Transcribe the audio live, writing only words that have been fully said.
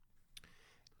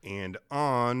And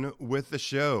on with the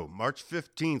show, March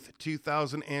 15th,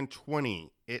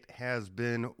 2020. It has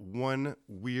been one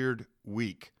weird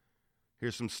week.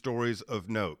 Here's some stories of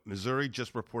note. Missouri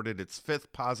just reported its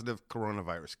fifth positive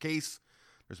coronavirus case.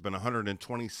 There's been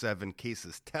 127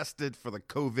 cases tested for the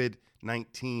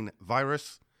COVID-19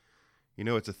 virus. You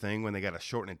know it's a thing when they got to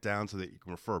shorten it down so that you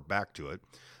can refer back to it.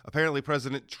 Apparently,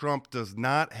 President Trump does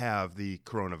not have the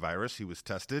coronavirus. He was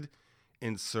tested.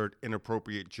 Insert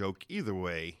inappropriate joke either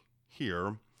way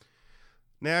here.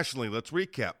 Nationally, let's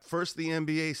recap. First, the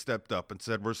NBA stepped up and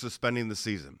said we're suspending the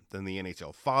season. Then the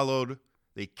NHL followed.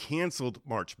 They canceled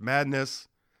March Madness.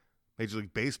 Major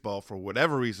League Baseball, for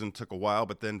whatever reason, took a while,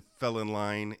 but then fell in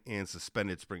line and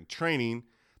suspended spring training.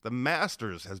 The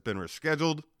Masters has been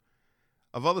rescheduled.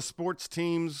 Of all the sports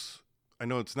teams, I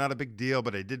know it's not a big deal,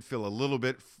 but I did feel a little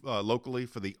bit locally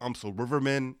for the UMSL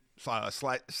Rivermen /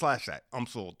 that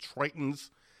UMSL Tritons.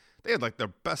 They had like their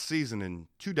best season in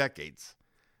 2 decades.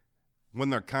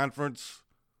 Won their conference,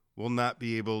 will not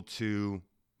be able to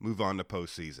move on to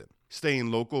postseason.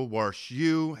 Staying local, Wash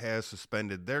U has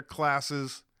suspended their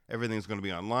classes. Everything's going to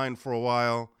be online for a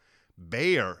while.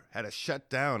 Bayer had to shut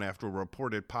down after a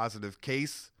reported positive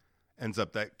case. Ends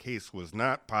up that case was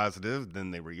not positive. Then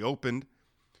they reopened.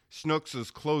 Schnucks is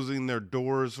closing their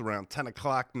doors around 10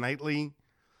 o'clock nightly.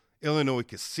 Illinois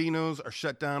casinos are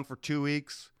shut down for 2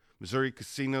 weeks. Missouri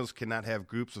casinos cannot have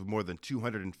groups of more than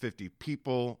 250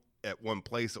 people at one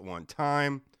place at one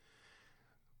time.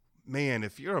 Man,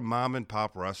 if you're a mom and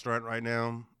pop restaurant right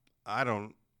now,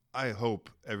 I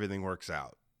hope everything works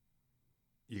out.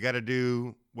 You got to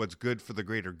do what's good for the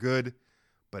greater good,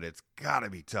 but it's got to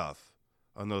be tough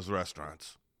on those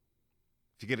restaurants.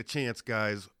 If you get a chance,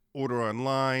 guys, order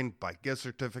online, buy gift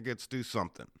certificates, do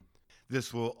something.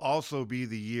 This will also be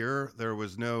the year there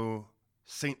was no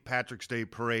St. Patrick's Day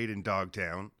parade in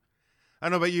Dogtown. I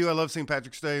don't know about you, I love St.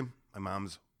 Patrick's Day. My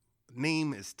mom's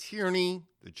name is Tierney.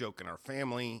 The joke in our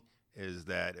family is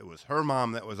that it was her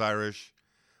mom that was Irish.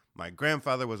 My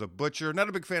grandfather was a butcher. Not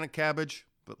a big fan of cabbage,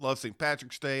 but love St.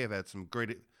 Patrick's Day. I've had some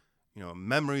great,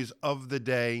 memories of the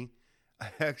day.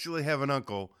 I actually have an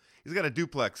uncle. He's got a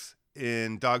duplex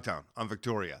in Dogtown on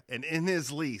Victoria. And in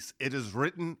his lease, it is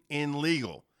written in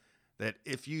legal that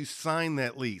if you sign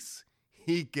that lease,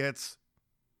 he gets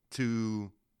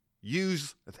to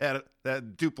use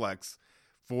that duplex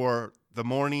for the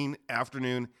morning,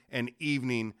 afternoon, and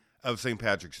evening of St.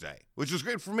 Patrick's Day, which was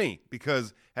great for me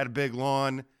because had a big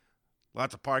lawn,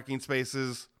 lots of parking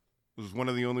spaces. It was one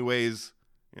of the only ways,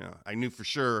 I knew for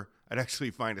sure I'd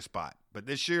actually find a spot. But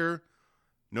this year,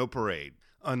 no parade.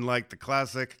 Unlike the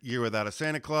classic Year Without a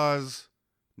Santa Claus,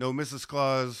 no Mrs.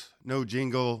 Claus, no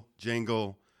jingle,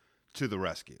 jangle to the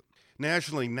rescue.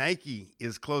 Nationally, Nike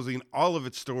is closing all of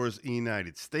its stores in the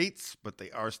United States, but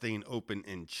they are staying open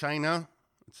in China.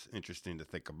 It's interesting to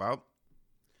think about.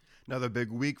 Another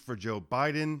big week for Joe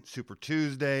Biden. Super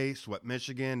Tuesday, swept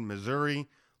Michigan, Missouri.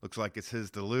 Looks like it's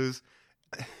his to lose.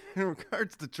 In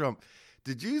regards to Trump,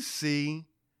 did you see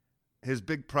his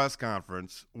big press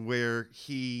conference where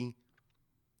he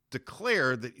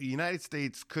declared that the United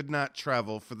States could not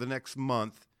travel for the next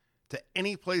month to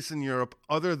any place in Europe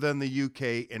other than the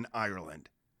UK and Ireland?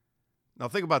 Now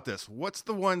think about this. What's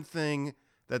the one thing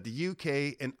that the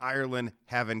UK and Ireland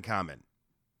have in common?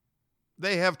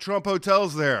 They have Trump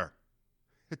hotels there.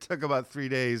 It took about 3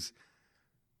 days,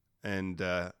 and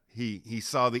he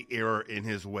saw the error in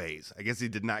his ways. I guess he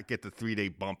did not get the 3-day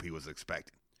bump he was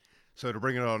expecting. So to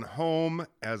bring it on home,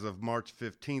 as of March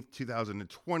 15th,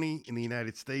 2020, in the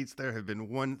United States, there have been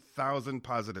 1,000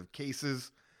 positive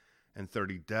cases and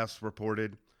 30 deaths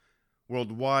reported.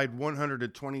 Worldwide,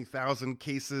 120,000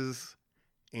 cases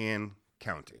and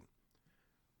counting.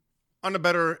 On to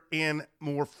better and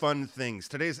more fun things.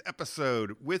 Today's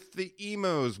episode with the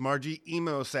Emos. Margie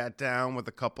Emo sat down with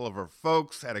a couple of her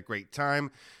folks, had a great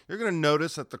time. You're going to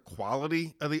notice that the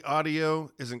quality of the audio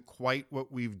isn't quite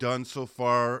what we've done so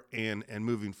far, and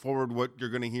moving forward, what you're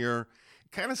going to hear,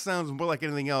 it kind of sounds more like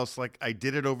anything else, like I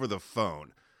did it over the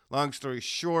phone. Long story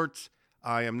short,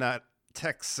 I am not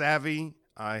tech savvy.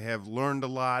 I have learned a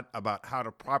lot about how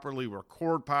to properly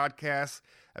record podcasts.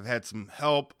 I've had some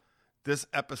help. This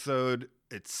episode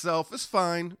itself is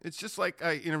fine. It's just like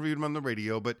I interviewed him on the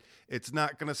radio, but it's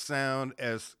not going to sound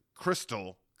as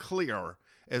crystal clear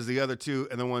as the other two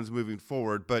and the ones moving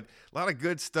forward. But a lot of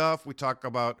good stuff. We talk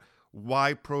about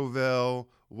why Provel,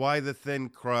 why the thin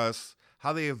crust,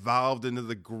 how they evolved into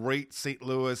the great St.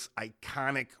 Louis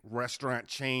iconic restaurant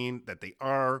chain that they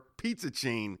are, pizza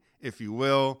chain, if you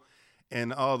will,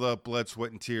 and all the blood, sweat,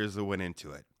 and tears that went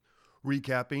into it.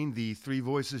 Recapping, the three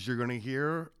voices you're going to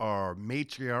hear are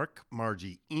matriarch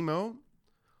Margie Emo,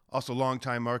 Also,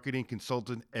 longtime marketing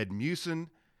consultant Ed Musin,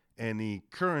 and the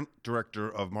current director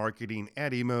of marketing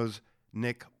at Emos,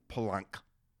 Nick Palank.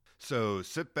 So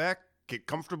sit back, get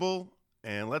comfortable,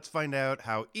 and let's find out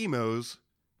how emos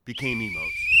became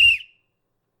emos.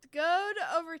 Go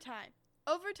to Overtime.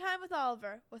 Overtime with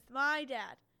Oliver, with my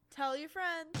dad. Tell your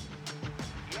friends.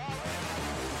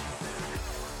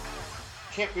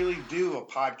 Can't really do a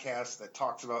podcast that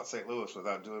talks about St. Louis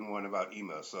without doing one about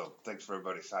emos, so thanks for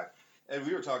everybody's time. And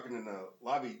we were talking in the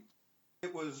lobby.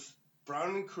 It was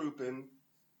Brown and Crouppen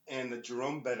and the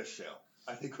Jerome Bettis show.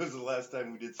 I think was the last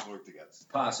time we did some work together.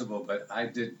 Possible, but I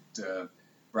did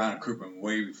Brown and Crouppen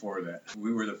way before that.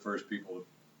 We were the first people to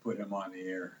put him on the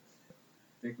air.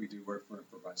 I think we did work for him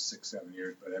for about 6-7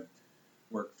 years, but I've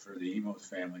worked for the Emos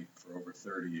family for over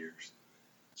 30 years.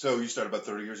 So you started about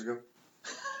 30 years ago?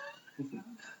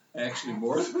 Actually,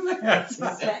 more than that.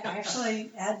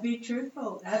 Actually, Ed, be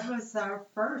truthful. Ed was our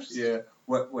first. Yeah.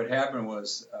 What happened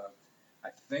was, I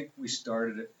think we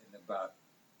started it in about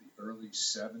the early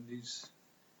 70s,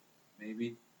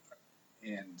 maybe,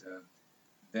 and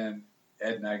then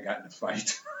Ed and I got in a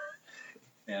fight,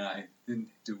 and I didn't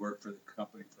do work for the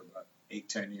company for about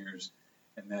 8-10 years,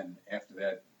 and then after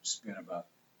that, it's been about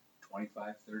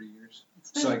 25, 30 years.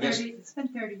 It's been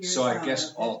 30 years. So I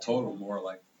guess all total, more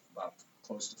like about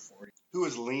close to 40. Who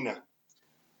is Lena?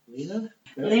 Lena?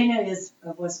 Lena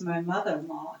was my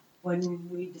mother-in-law. When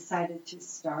we decided to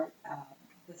start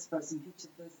this frozen pizza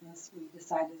business, we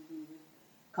decided we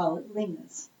would call it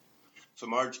Lena's. So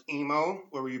Marge Emo,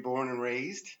 where were you born and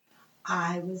raised?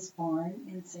 I was born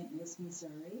in St. Louis,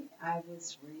 Missouri. I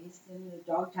was raised in the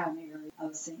Dogtown area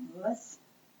of St. Louis.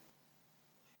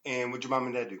 And what did your mom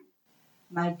and dad do?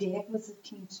 My dad was a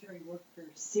Teamster. He worked for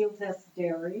Sealtest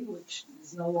Dairy, which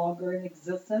is no longer in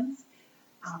existence.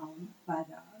 But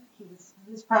he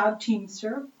was a proud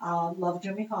Teamster. Loved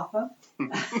Jimmy Hoffa.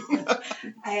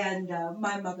 And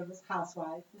my mother was a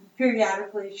housewife. And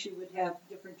periodically, she would have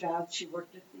different jobs. She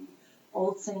worked at the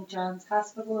Old St. John's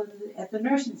Hospital at the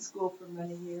nursing school for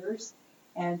many years,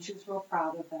 and she was real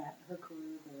proud of that, her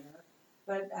career there.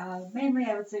 But mainly,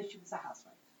 I would say she was a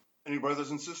housewife. Any brothers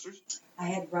and sisters? I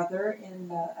had a brother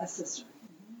and a sister.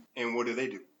 Mm-hmm. And what do they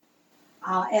do?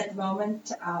 At the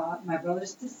moment, my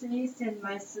brother's deceased, and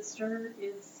my sister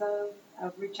is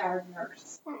a retired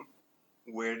nurse.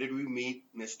 Where did we meet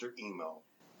Mr. Emo?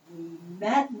 We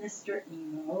met Mr.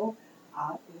 Emo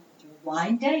through a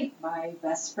blind date. My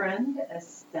best friend,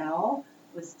 Estelle,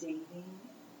 was dating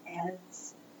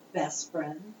Ed's best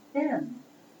friend, Finn.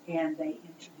 And they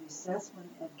introduced us when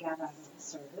Ed got out of the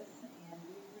service, and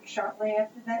we were shortly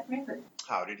after that married.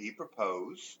 How did he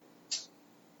propose?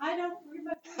 I don't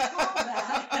remember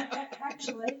that.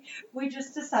 Actually, we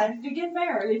just decided to get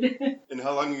married. And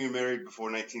how long were you married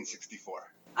before 1964?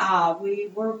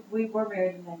 We were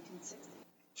married in 1960.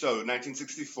 So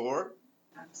 1964?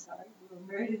 I'm sorry, we were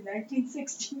married in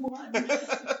 1961.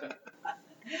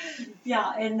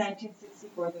 Yeah, in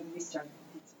 1964, then we started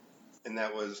the pizza business. And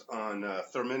that was on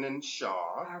Thurman and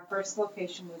Shaw. Our first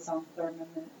location was on Thurman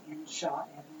and Shaw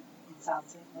Avenue in South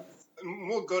St. Louis. And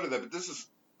we'll go to that, but this is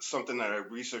something that I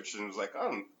researched and was like,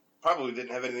 probably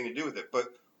didn't have anything to do with it.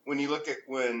 But when you look at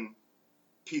when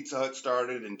Pizza Hut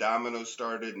started and Domino's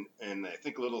started and I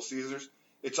think Little Caesars,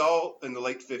 it's all in the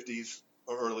late 50s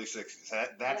or early 60s.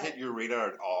 That hit your radar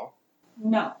at all?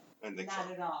 No, I didn't think not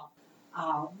so. at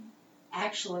all.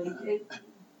 Actually,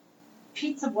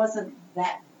 pizza wasn't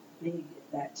that big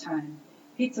at that time.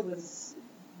 Pizza was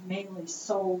mainly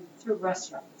sold through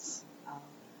restaurants.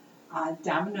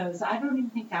 Domino's, I don't even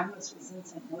think Domino's was in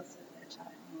St. Louis at that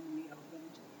time when we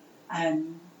opened.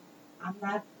 And I'm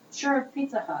not sure of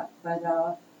Pizza Hut, but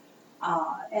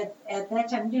at that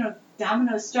time,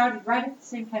 Domino's started right at the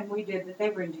same time we did, but they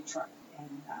were in Detroit.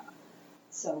 And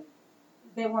so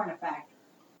they weren't a factor.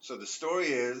 So the story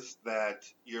is that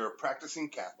you're practicing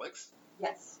Catholics.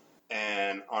 Yes.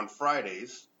 And on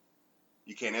Fridays,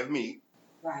 you can't have meat.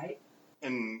 Right.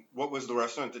 And what was the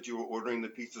restaurant that you were ordering the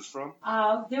pizzas from?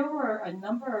 There were a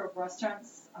number of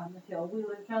restaurants on the hill. We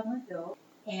lived on the hill.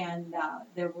 And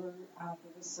there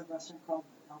was a restaurant called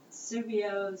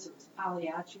Vesuvios. There was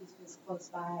Pagliacci's was close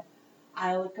by.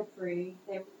 Isla Capri.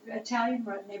 They were Italian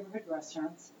neighborhood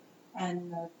restaurants.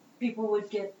 And people would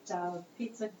get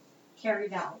pizza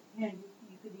carried out. You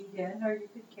could eat in or you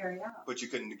could carry out. But you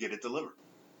couldn't get it delivered.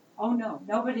 Oh, no.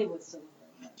 Nobody was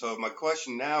delivering. So my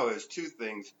question now is two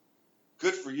things.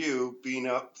 Good for you being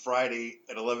up Friday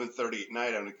at 11:30 at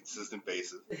night on a consistent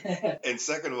basis. And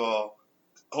second of all,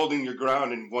 holding your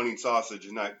ground and wanting sausage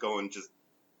and not going just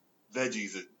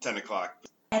veggies at 10 o'clock.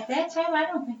 At that time, I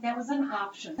don't think that was an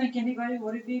option. I think anybody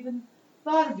would have even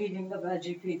thought of eating a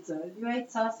veggie pizza. You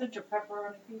ate sausage or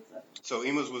pepperoni pizza? So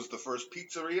Ema's was the first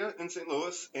pizzeria in St.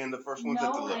 Louis and the first ones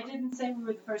that No, delivered. I didn't say we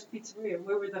were the first pizzeria.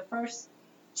 We were the first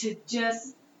to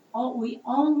just, we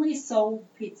only sold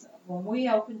pizza. When we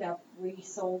opened up, we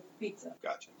sold pizza,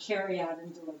 Gotcha. carry out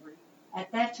and delivery.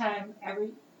 At that time,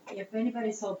 if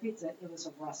anybody sold pizza, it was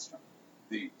a restaurant.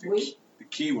 The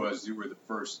key was you were the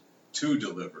first to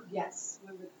deliver. Yes,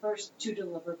 we were the first to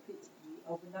deliver pizza. We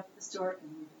opened up the store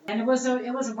and it was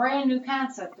a brand new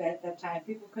concept at that time.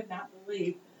 People could not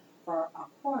believe for a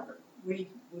quarter we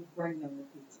would bring them the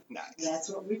pizza. Nice. That's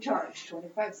what we charged,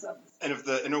 25 cents. And if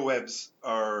the interwebs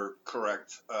are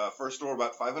correct, first store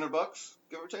about $500,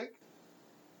 give or take?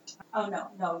 Oh,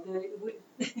 no, no,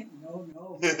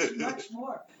 much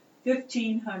more.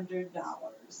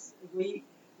 $1,500. We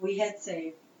had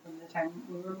saved from the time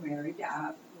we were married.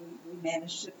 We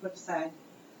managed to put aside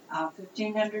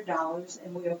 $1,500,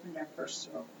 and we opened our first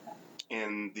store with that.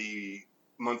 And the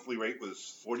monthly rate was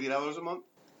 $40 a month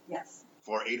Yes,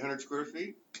 for 800 square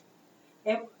feet?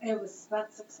 it was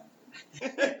about $600.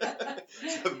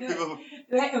 So people,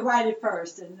 Right at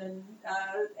first, and then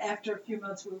after a few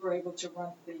months, we were able to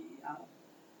rent the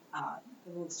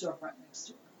little storefront next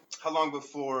door. how long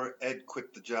before Ed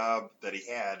quit the job that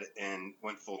he had and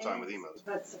went full-time with Emos?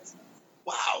 About 6 months.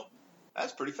 Wow,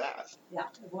 that's pretty fast. Yeah,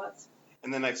 it was.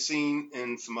 And then I've seen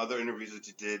in some other interviews that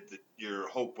you did that your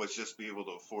hope was just be able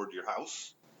to afford your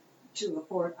house. To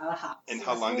afford a house. And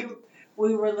how long did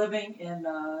we were living in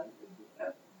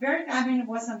it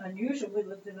wasn't unusual. We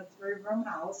lived in a 3-room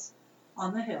house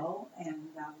on the hill, and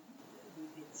we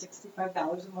paid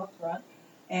 $65 a month rent,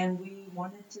 and we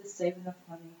wanted to save enough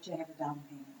money to have a down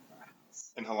payment for our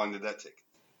house. And how long did that take?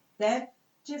 That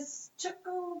just took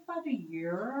about a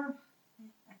year,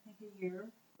 I think a year.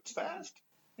 It's fast.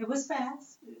 It was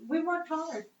fast. We worked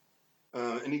hard.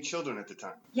 Any children at the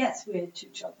time? Yes, we had 2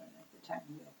 children at the time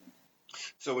we opened.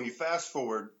 So when you fast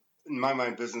forward, in my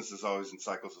mind, business is always in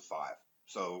cycles of 5.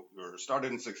 So you're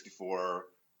started in 64.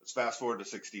 Let's fast forward to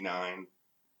 69.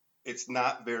 It's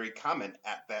not very common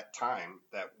at that time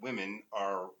that women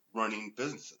are running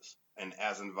businesses and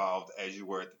as involved as you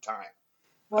were at the time.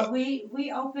 Well,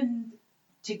 we opened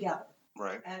together.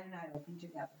 Right. Ed and I opened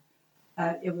together.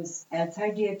 It was Ed's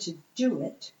idea to do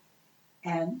it,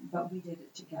 but we did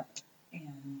it together,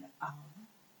 and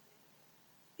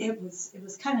it was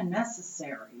kind of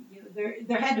necessary.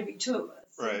 There had to be 2 of us.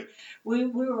 Right. We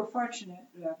were fortunate.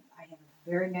 I had a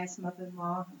very nice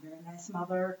mother-in-law, a very nice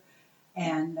mother,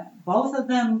 and both of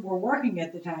them were working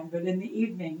at the time. But in the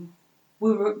evening,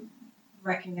 we were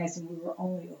recognizing we were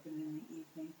only open in the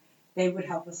evening. They would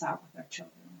help us out with our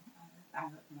children.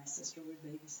 My sister would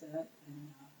babysit,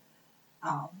 and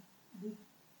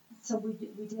we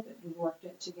did it. We worked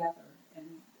it together.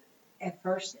 And at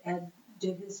first, Ed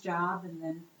did his job,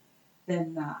 and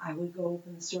then I would go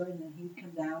open the store, and then he'd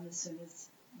come down as soon as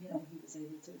he was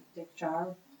able to take a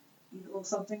shower, eat a little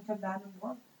something, come down and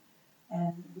work.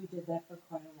 And we did that for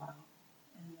quite a while,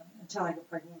 and until I got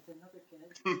pregnant with another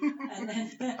kid. And then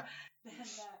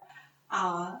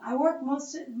I worked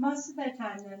most of that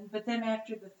time. But then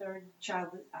after the 3rd child,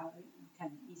 I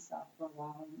kind of eased off for a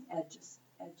while, and Ed just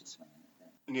ran it.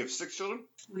 And you have 6 children?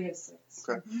 We have 6.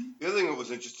 Okay. Mm-hmm. The other thing that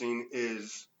was interesting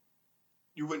is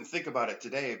you wouldn't think about it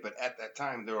today, but at that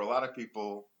time there were a lot of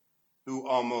people who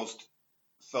almost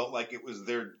felt like it was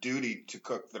their duty to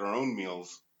cook their own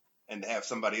meals and to have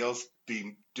somebody else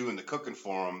be doing the cooking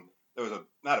for them. There was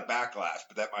not a backlash,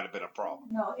 but that might have been a problem.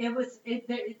 No,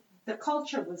 the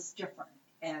culture was different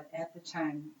at the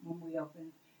time when we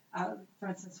opened. For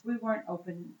instance, we weren't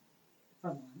open for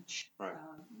lunch. Right.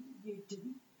 You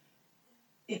didn't.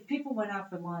 If people went out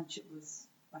for lunch, it was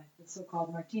like the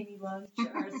so-called martini lunch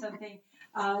or something.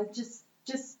 Just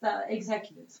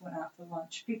executives went out for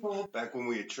lunch. People back when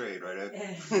we had trade, right,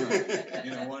 Ed?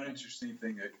 One interesting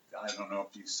thing that I don't know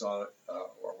if you saw it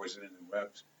or was it in the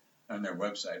on their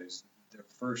website is their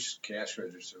first cash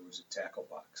register was a tackle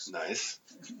box. Nice.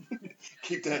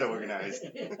 Keep that organized.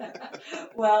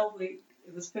 Well, it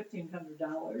was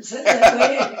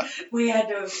 $1,500. we had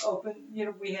to open.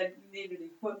 We needed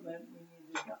equipment. We needed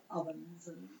ovens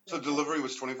and. So delivery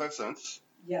was 25 cents.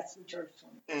 Yes, we charged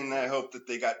 25 cents. And I hope that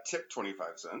they got tipped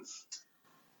 25 cents.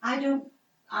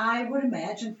 I would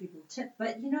imagine people tipped,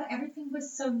 but everything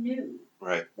was so new.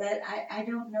 Right. That I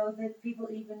don't know that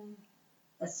people even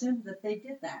assumed that they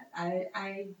did that.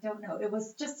 I don't know. It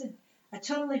was just a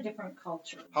totally different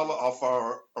culture. How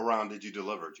far around did you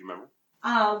deliver? Do you remember?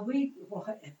 At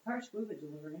first we would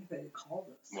deliver anybody that called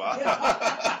us. Wow.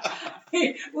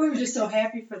 We were just so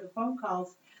happy for the phone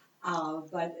calls,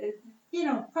 but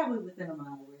probably within a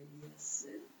mile radius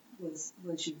was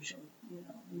usually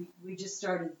We just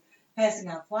started passing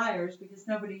out flyers because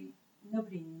nobody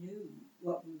knew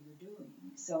what we were doing.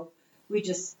 So we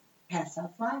just passed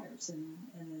out flyers, and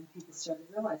then people started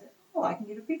realizing, oh, I can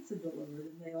get a pizza delivered,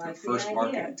 and they The liked the first idea.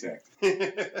 marketing tactic.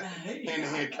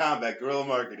 Hand-to-hand combat, guerrilla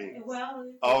marketing. Well,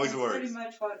 Always that's works. pretty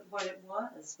much what it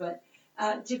was. But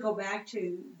to go back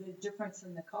to the difference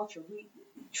in the culture,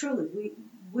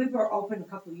 we were open a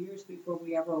couple of years before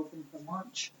we ever opened for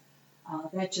lunch.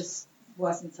 That just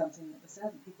wasn't something that was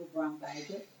done. People brown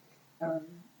bagged it.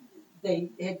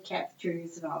 They had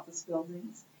cafeterias in office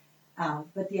buildings,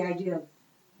 but the idea of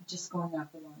just going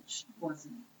out for lunch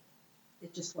wasn't the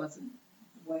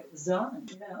way it was done.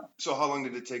 So how long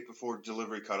did it take before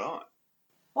delivery caught on?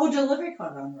 Oh, delivery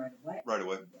caught on right away. Right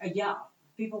away. Yeah,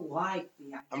 people liked the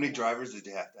idea. How many drivers did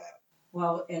you have to have?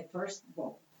 Well, at first,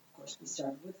 of course, we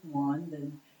started with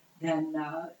one. Then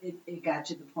it got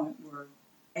to the point where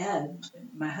Ed,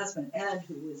 my husband Ed,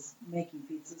 who was making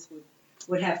pizzas,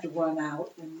 would have to run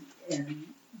out and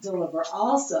deliver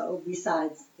also,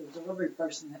 besides the delivery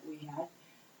person that we had.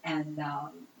 And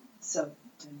so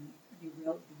then you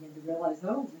begin to realize,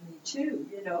 oh, we need two,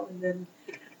 and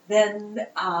then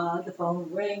the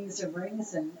phone rings and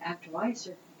rings, and after a while you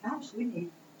start, gosh, we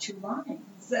need 2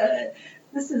 lines.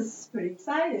 This is pretty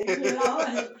exciting,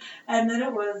 and then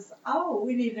it was, oh,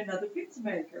 we need another pizza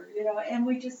maker, and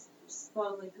we just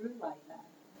slowly grew like that.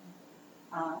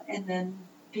 And then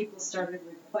people started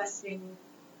requesting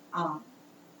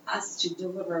us to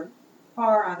deliver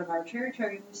far out of our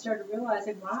territory, and we started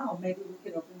realizing, wow, maybe we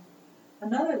could open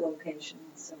another location.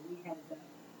 So we had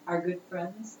our good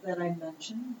friends that I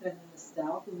mentioned, Ben and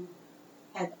Estelle, who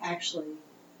had actually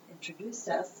introduced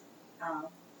us.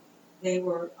 They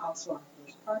were also our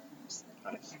first partners.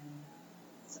 Nice. And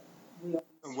so we opened.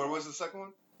 And where was the second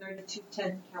one?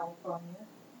 3210 California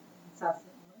in South St.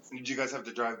 Louis. And did you guys have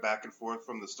to drive back and forth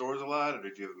from the stores a lot, or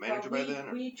did you have a manager by then?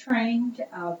 Or? We trained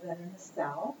Ben and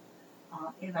Estelle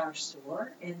in our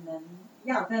store, and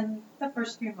then the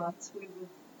first few months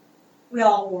we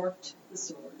all worked the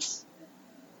stores.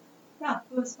 And,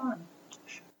 it was fun.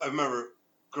 I remember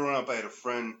growing up, I had a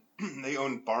friend, they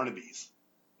owned Barnaby's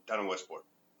down in Westport.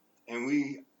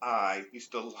 And I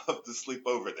used to love to sleep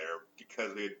over there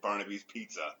because we had Barnaby's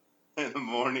pizza in the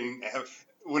morning,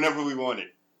 whenever we wanted.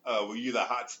 Were you the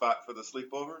hot spot for the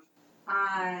sleepovers?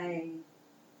 I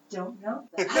don't know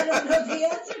that. I don't know the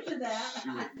answer to that.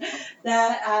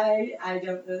 I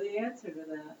don't know the answer to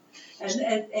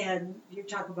that. And you're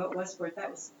talking about Westport. That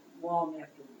was long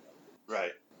after we opened.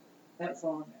 Right. That was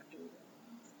long after we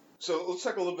opened. So let's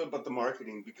talk a little bit about the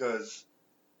marketing, because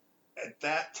at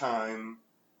that time,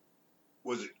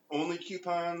 was it only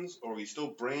coupons, or were you still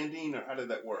branding, or how did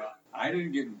that work? I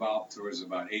didn't get involved till there was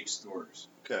about 8 stores.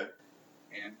 Okay.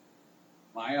 And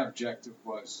my objective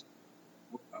was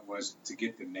to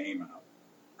get the name out,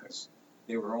 because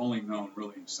they were only known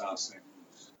really in South St.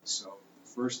 Louis. So the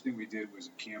first thing we did was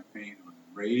a campaign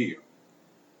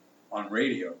on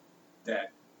radio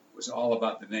that was all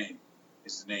about the name.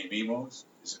 Is the name Emos?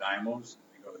 Is it Imos?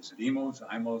 We go, is it Emos?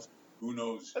 Imos? Who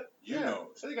knows? You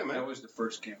knows. I think I meant. That was the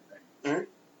first campaign. Mm-hmm.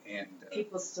 And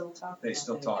people still talk about it. They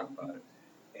still talk about it.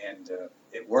 And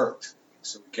it worked.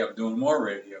 So we kept doing more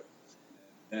radio.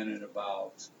 And then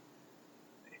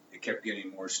it kept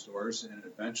getting more stores, and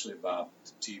eventually about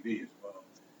TV as well.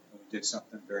 And we did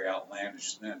something very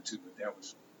outlandish then too, but that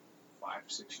was 5,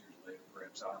 6 years later,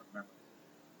 perhaps. I don't remember.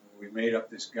 We made up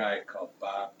this guy called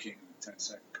Bob, King of the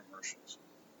 10-second commercials,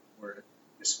 where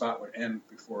the spot would end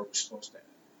before it was supposed to end.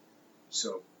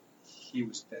 So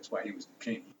that's why he was the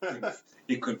king.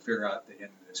 He couldn't figure out the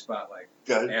end of the spot, like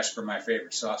ask for my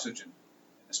favorite sausage, and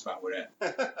the spot would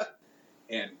end.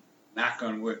 And knock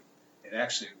on wood, it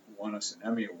actually won us an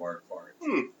Emmy Award for it.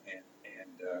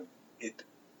 And it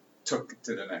took it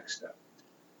to the next step.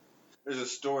 There's a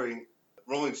story,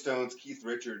 Rolling Stones, Keith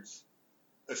Richards,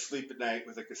 asleep at night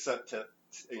with a cassette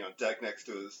deck next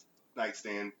to his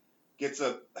nightstand, gets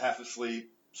up half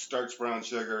asleep, starts Brown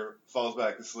Sugar, falls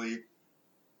back asleep.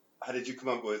 How did you come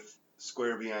up with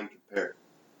Square Beyond Compare?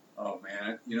 Oh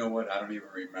man, you know what? I don't even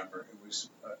remember. It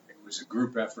was a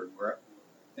group effort where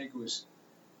I think it was,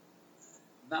 if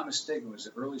I'm not mistaken, it was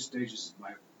the early stages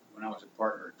of when I was a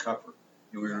partner at Cover,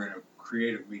 and we were in a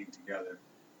creative meeting together,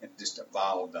 and just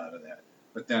evolved out of that.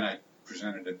 But then I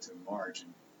presented it to Marge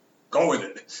and go with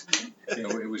it.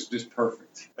 It was just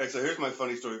perfect. All right, so here's my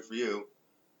funny story for you.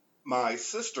 My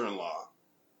sister-in-law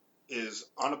is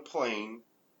on a plane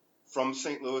from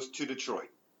St. Louis to Detroit.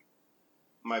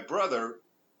 My brother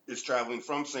is traveling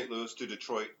from St. Louis to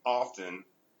Detroit often,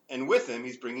 and with him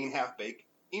he's bringing half-baked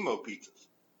emo pizzas.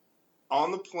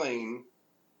 On the plane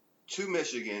to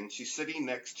Michigan. She's sitting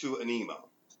next to an emo,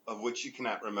 of which she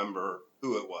cannot remember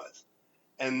who it was.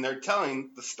 And they're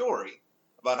telling the story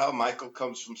about how Michael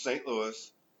comes from St.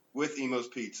 Louis with Emo's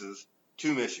Pizzas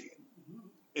to Michigan.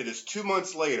 It is 2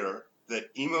 months later that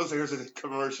Emo's airs a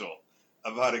commercial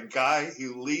about a guy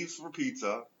who leaves for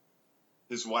pizza.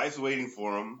 His wife's waiting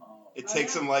for him. It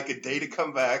takes him like a day to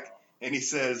come back, and he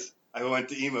says, I went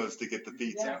to Emo's to get the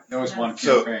pizza. Yeah, that was one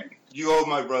So- campaign. You owe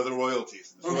my brother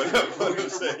royalties, is what I'm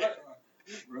saying.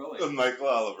 Really? With Michael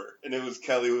Oliver. And it was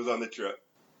Kelly who was on the trip.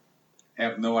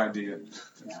 Have no idea.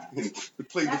 Yeah.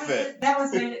 Plead the fifth. That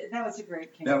was a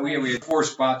great campaign. No, we had 4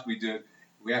 spots we did.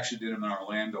 We actually did them in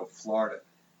Orlando, Florida.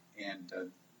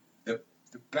 And the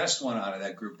best one out of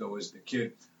that group, though, is the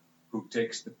kid who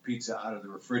takes the pizza out of the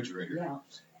refrigerator. Yeah.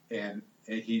 And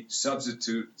he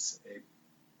substitutes a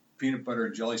peanut butter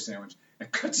and jelly sandwich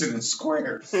and cuts it in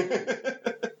squares.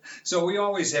 So we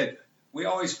always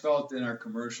felt in our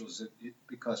commercials that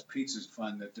because pizza's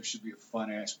fun, that there should be a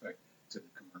fun aspect to the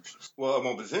commercials. Well, and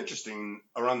what was interesting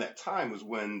around that time was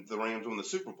when the Rams won the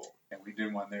Super Bowl. And we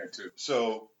did one there, too.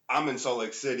 So I'm in Salt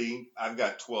Lake City. I've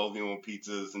got 12 Emo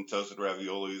pizzas and toasted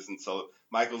raviolis. And so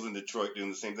Michael's in Detroit doing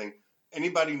the same thing.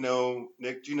 Anybody know,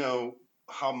 Nick, do you know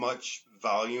how much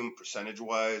volume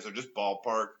percentage-wise or just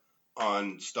ballpark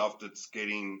on stuff that's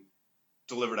getting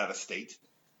delivered out of state?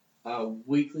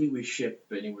 Weekly, we ship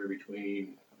anywhere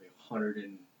between 100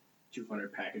 and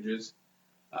 200 packages.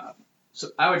 So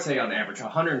I would say on average,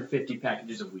 150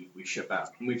 packages a week we ship out.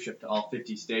 And we've shipped to all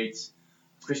 50 states.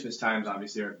 Christmas time's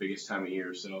obviously our biggest time of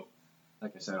year. So,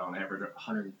 like I said, on average,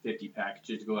 150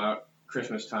 packages go out.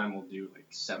 Christmas time, we'll do like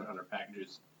 700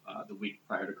 packages the week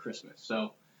prior to Christmas.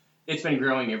 So it's been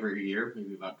growing every year,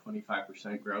 maybe about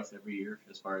 25% growth every year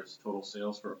as far as total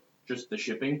sales for just the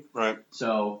shipping. Right.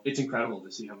 So it's incredible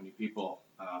to see how many people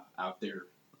out there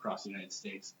across the United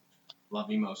States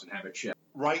love Emo's and have it shipped.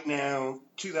 Right now,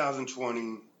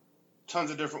 2020,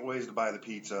 tons of different ways to buy the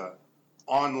pizza.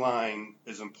 Online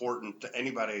is important to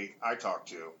anybody I talk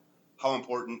to. How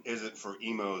important is it for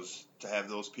Emo's to have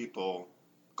those people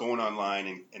going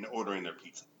online and ordering their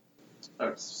pizza?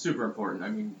 It's super important. I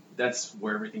mean, that's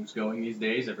where everything's going these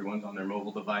days. Everyone's on their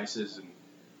mobile devices and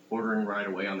ordering right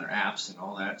away on their apps and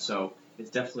all that. So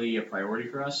it's definitely a priority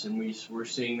for us, and we're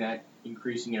seeing that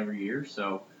increasing every year.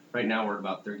 So right now we're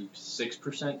about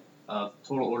 36% of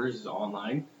total orders is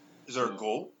online. Is there a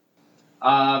goal?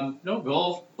 No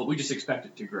goal, but we just expect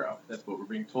it to grow. That's what we're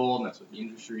being told, and that's what the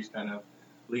industry is kind of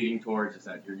leading towards, is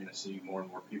that you're going to see more and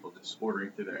more people just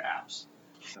ordering through their apps.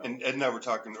 So, And Ed and I were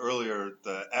talking earlier,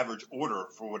 the average order,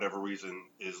 for whatever reason,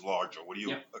 is larger. What do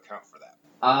you account for that?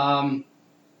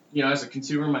 as a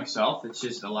consumer myself, it's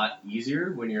just a lot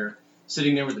easier when you're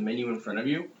sitting there with the menu in front of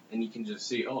you, and you can just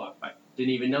see, I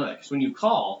didn't even know that. Because when you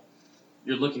call,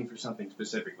 you're looking for something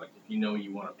specific. Like if you know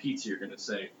you want a pizza, you're going to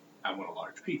say, I want a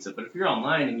large pizza. But if you're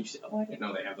online and you say, I didn't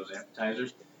know they have those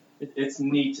appetizers, it's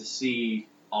neat to see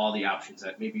all the options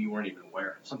that maybe you weren't even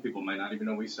aware of. Some people might not even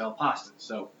know we sell pasta.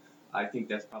 So I think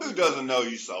that's probably... Who doesn't know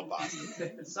you sell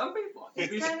pasta? Some people.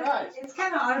 You'd be It's surprised.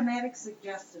 kind of automatic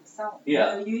suggestive selling.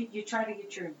 Yeah. You try to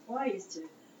get your employees to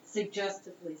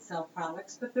suggestively sell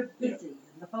products, but they're busy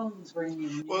and the phone's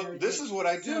ringing. Well, this is what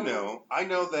I do know. I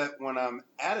know that when I'm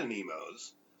at an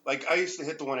Emo's, like I used to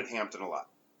hit the one at Hampton a lot.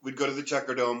 We'd go to the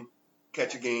Checker Dome,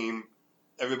 catch a game,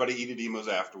 everybody eat at Emo's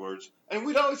afterwards, and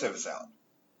we'd always have a salad.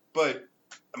 But,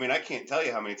 I mean, I can't tell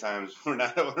you how many times we're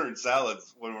not ordering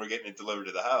salads when we're getting it delivered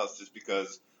to the house just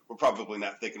because we're probably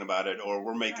not thinking about it or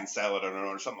we're making salad on our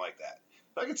own or something like that.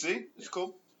 But I can see. It's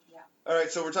cool. Yeah. All right,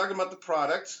 so we're talking about the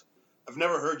product. I've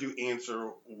never heard you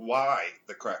answer why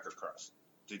the cracker crust.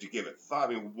 Did you give it thought?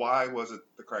 I mean, why was it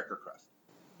the cracker crust?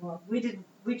 Well, we didn't.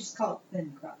 We just call it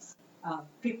thin crust.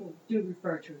 People do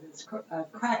refer to it as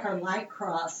cracker-like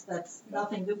crust. That's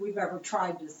nothing that we've ever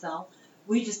tried to sell.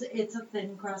 It's a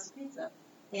thin crust pizza.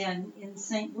 And in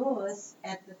St. Louis,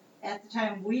 at the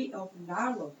time we opened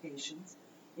our locations,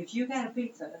 if you got a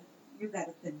pizza, you got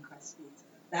a thin crust pizza.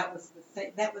 That was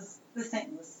the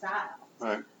St. Louis style.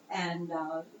 Right. And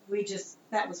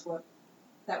that was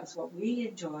what we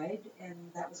enjoyed, and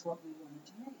that was what we wanted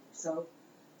to make. So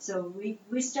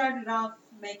we started off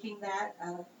making that,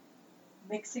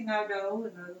 mixing our dough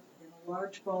in a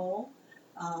large bowl.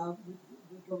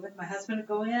 We'd go in, my husband would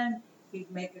go in,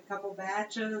 he'd make a couple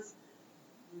batches,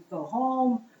 we'd go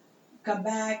home, come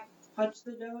back, punch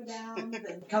the dough down,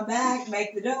 then come back,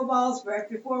 make the dough balls right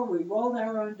before we rolled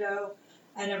our own dough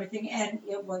and everything, and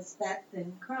it was that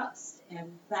thin crust,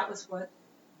 and that was what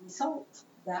we sold.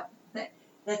 That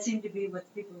seemed to be what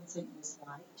the people in St. Louis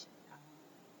liked.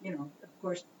 Of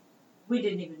course, we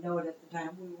didn't even know it at the time.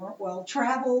 We weren't well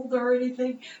traveled or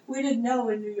anything. We didn't know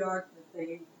in New York that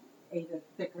they ate a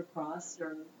thicker crust,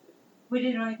 or we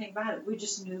didn't know anything about it. We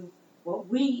just knew what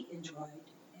we enjoyed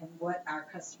and what our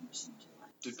customers seemed to like.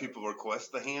 Did people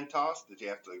request the hand toss? Did you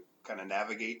have to kind of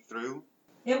navigate through?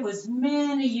 It was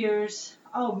many years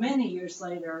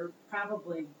later,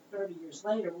 probably 30 years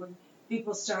later, when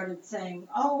people started saying,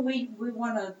 "Oh, we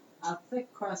want a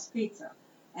thick crust pizza,"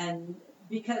 and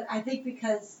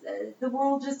because the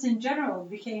world just in general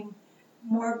became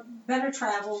better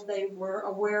traveled, they were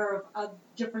aware of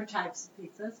different types of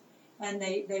pizzas, and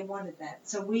they wanted that.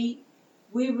 So we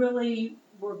really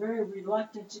were very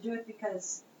reluctant to do it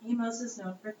because Imo's is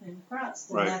known for thin crust,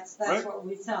 and Right. that's Right. what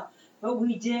we sell. But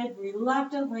we did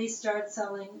reluctantly start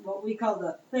selling what we call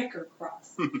the thicker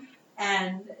crust.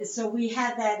 And so we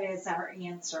had that as our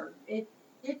answer. It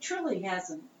truly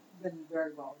hasn't been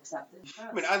very well accepted.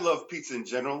 I mean, I love pizza in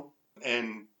general,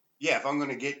 and yeah, if I'm going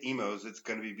to get Imo's, it's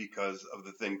going to be because of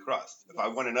the thin crust. If I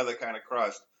want another kind of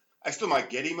crust, I still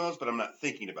might get Imo's, but I'm not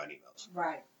thinking about Imo's.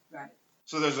 Right.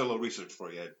 So there's a little research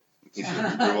for you, Ed, in case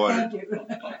you're wondering.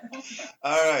 Thank you.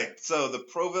 All right, so the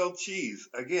Provel cheese,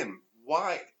 again,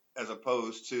 why as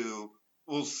opposed to,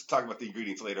 we'll talk about the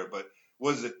ingredients later, but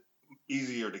was it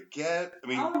easier to get? I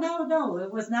mean, Oh, no,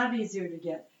 it was not easier to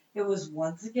get. It was,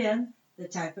 once again, the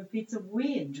type of pizza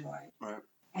we enjoyed Right.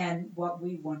 and what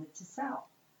we wanted to sell.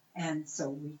 And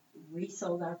so we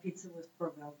sold our pizza with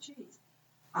Provel cheese.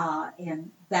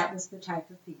 And that was the type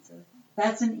of pizza.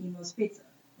 That's an Imo's pizza,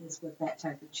 is with that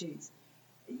type of cheese.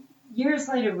 Years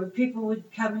later, when people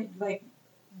would come in, like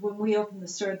when we opened the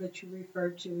store that you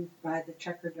referred to by the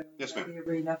Checker Dome, Yes, by ma'am. the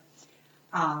arena,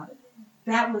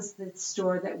 that was the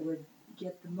store that would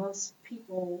get the most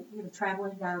people,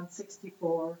 traveling down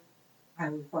 64,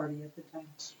 Highway 40 at the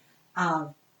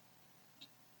time.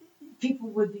 People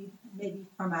would be maybe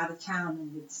from out of town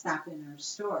and would stop in our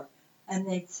store, and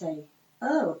they'd say,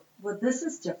 "Oh, well, this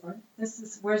is different.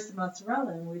 Where's the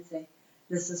mozzarella?" And we'd say,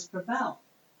 "This is Provel."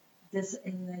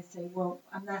 And they say, "Well,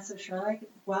 I'm not so sure I like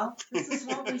it." Well, this is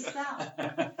what we sell.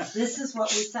 This is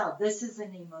what we sell. This is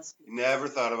an Imo's pizza. Never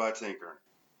thought about tinkering.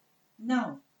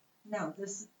 No, that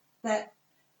was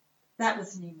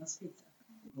an Imo's pizza.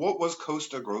 What was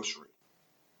Costa Grocery?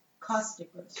 Costa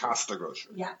Grocery. Costa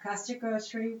Grocery. Yeah, Costa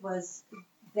Grocery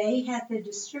they had the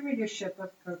distributorship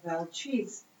of Provel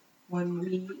cheese when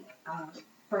we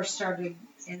first started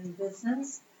in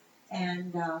business.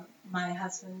 And my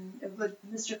husband,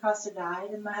 Mr. Costa died,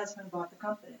 and my husband bought the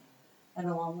company. And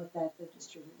along with that, the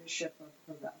distributorship of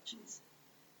Provel cheese.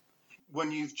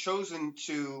 When you've chosen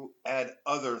to add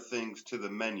other things to the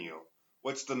menu,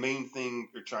 what's the main thing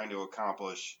you're trying to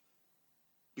accomplish?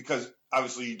 Because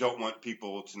obviously you don't want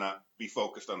people to not be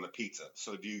focused on the pizza.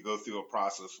 So do you go through a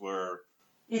process where...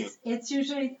 It's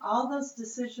usually, all those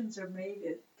decisions are made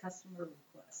at customer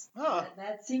request. Huh.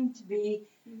 That seemed to be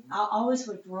always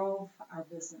what drove our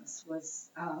business was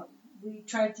we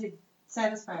tried to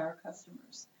satisfy our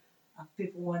customers.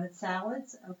 People wanted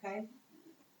salads, okay.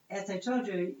 As I told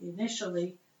you,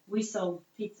 initially we sold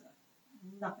pizza,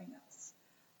 nothing else.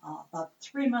 About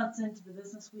 3 months into the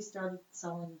business, we started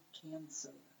selling canned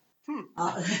soda. Big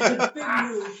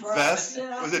move for Vest? us, you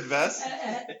know. Was it Vest?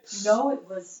 No, it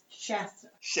was Shasta.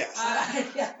 Shasta.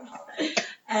 Yeah.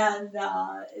 And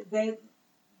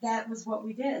that was what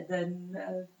we did. Then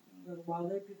a little while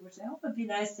later, people were saying, "Oh, it'd be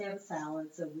nice to have a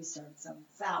salad," so we started selling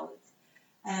salads.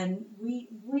 And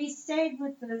we stayed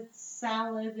with the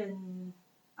salad and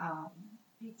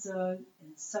pizza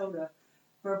and soda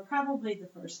for probably the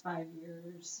first 5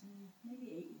 years,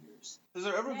 maybe 8 years. Has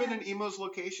there ever been an Imo's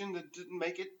location that didn't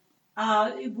make it?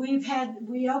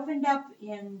 We opened up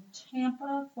in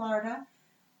Tampa, Florida,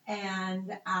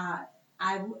 and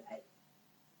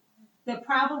the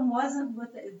problem wasn't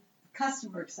with the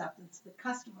customer acceptance. The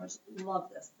customers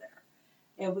loved us there.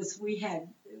 We had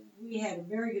a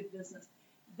very good business.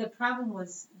 The problem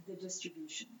was the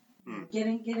distribution,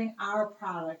 getting our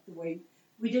product the way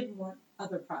we didn't want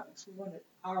other products. We wanted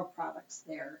our products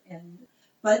there,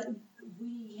 but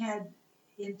we had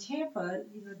in Tampa,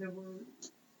 there were.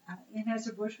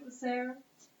 Anheuser-Busch was there.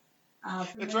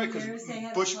 That's right, because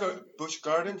Busch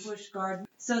Gardens. Busch Garden.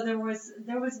 So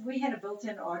we had a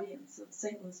built-in audience of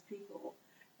St. Louis people,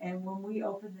 and when we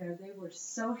opened there, they were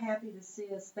so happy to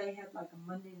see us. They had like a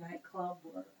Monday night club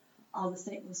where all the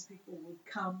St. Louis people would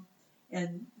come,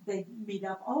 and they'd meet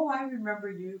up. "Oh, I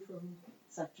remember you from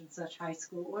such and such high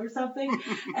school or something,"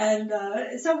 and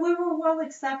so we were well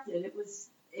accepted. It was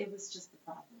just the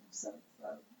problem. So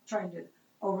trying to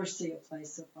oversee a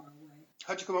place so far away.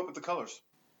 How'd you come up with the colors?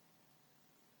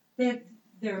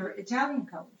 They're Italian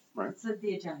colors. Right. It's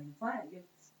the Italian flag.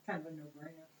 kind of a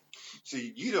no-brainer.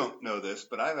 See, you don't know this,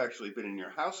 but I've actually been in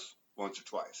your house once or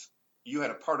twice. You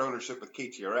had a part ownership with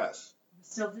KTRS, We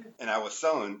still do. and I was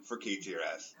selling for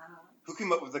KTRS. Who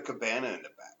came up with the cabana in the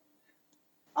back?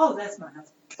 Oh, that's my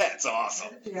husband. That's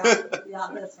awesome. Yeah, that's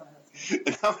my husband.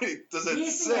 And how many does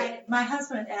it say? My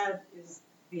husband, Ed, is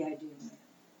the idea man.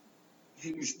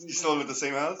 You still live at the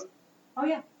same house? Oh,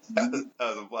 yeah. That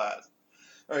was a blast.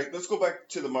 All right, let's go back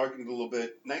to the marketing a little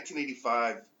bit.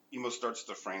 1985, Emo starts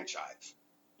the franchise.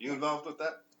 You involved with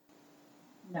that?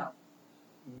 No.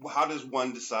 How does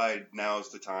one decide now is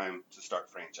the time to start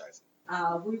franchising?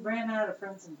 We ran out of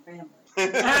friends and family.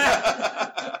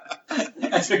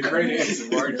 That's a great answer,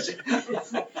 Marge.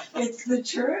 It's the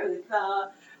truth.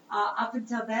 Up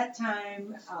until that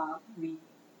time, we,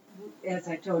 as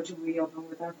I told you, we opened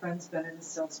with our friends Ben and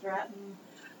Estelle Stratton.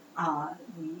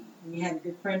 We had a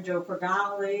good friend, Joe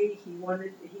Fergali. He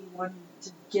wanted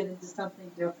to get into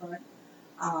something different.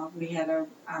 We had our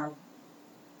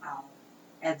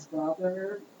Ed's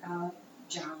brother,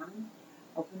 John,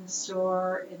 opened the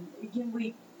store, and again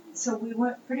we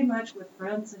went pretty much with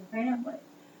friends and family.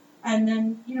 And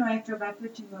then, after about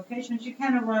 15 locations, you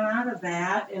kind of run out of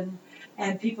that,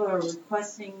 and people are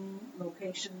requesting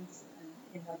locations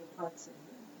in other parts of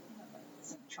like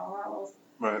St. Charles.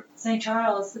 Right. St.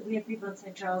 Charles, we have people in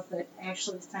St. Charles that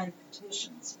actually signed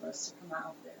petitions for us to come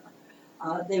out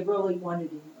there. They really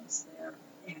wanted Emos there,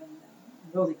 and I'm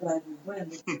really glad we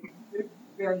went. It's a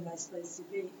very nice place to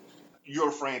be.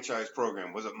 Your franchise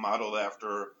program, was it modeled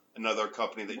after another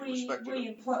company that you respected? We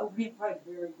employed a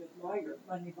very good lawyer,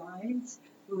 Bunny Vines,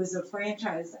 who was a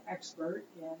franchise expert,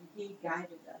 and he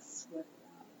guided us with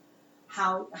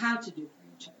how to do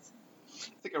franchising.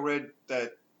 I think I read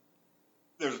that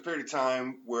there was a period of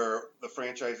time where the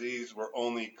franchisees were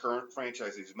only current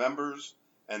franchisees members,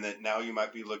 and that now you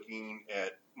might be looking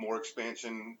at more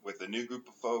expansion with a new group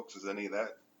of folks. Is any of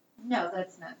that? No,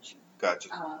 that's not true. Gotcha.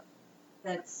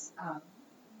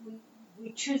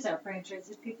 We choose our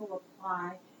franchises. People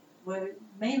apply.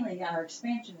 Mainly our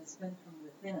expansion has been from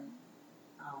within.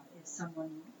 If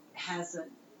someone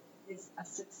is a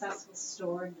successful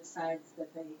store and decides that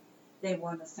they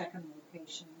want a second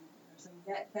location or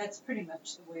something, that's pretty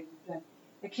much the way we've done.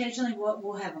 Occasionally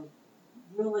we'll have a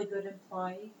really good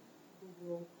employee who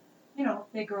will,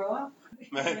 they grow up.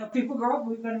 People grow up.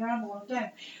 We've been around a long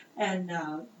time, and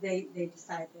they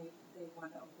decide they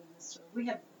want to open the store. We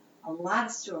have a lot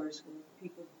of stores where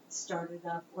people started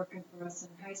up working for us in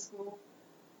high school,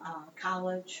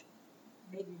 college,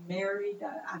 maybe married.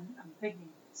 I'm thinking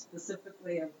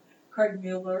specifically of Craig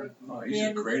Mueller. Oh, he's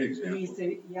a great example.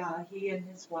 He and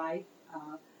his wife.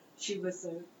 She was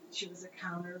a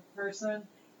counter person.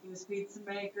 He was pizza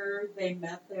maker. They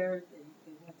met there.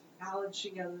 They went to college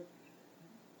together.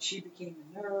 She became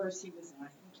a nurse. I think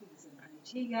he was an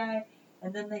IT guy.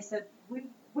 And then they said, we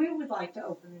would like to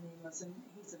open an Emos, and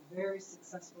he's a very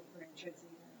successful franchisee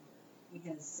now. He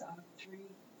has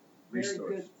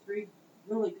three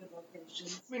really good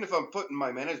locations. I mean, if I'm putting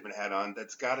my management hat on,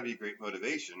 that's got to be great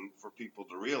motivation for people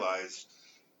to realize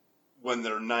when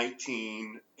they're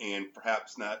 19 and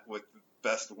perhaps not with the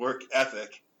best work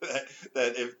ethic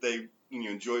that if they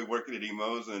enjoy working at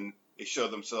Emos and they show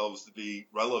themselves to be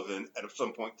relevant at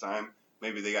some point in time,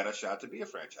 maybe they got a shot to be a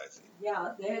franchisee.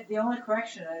 Yeah, the only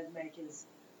correction I'd make is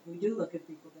we do look at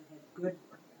people that have good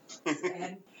work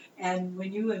ethics. and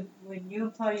when you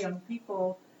employ young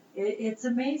people, it's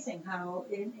amazing how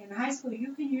in high school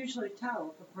you can usually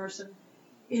tell if a person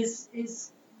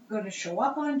is going to show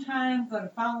up on time, going to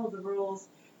follow the rules,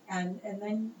 and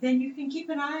then you can keep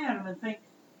an eye on them and think,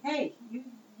 hey,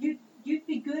 you'd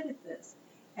be good at this.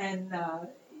 And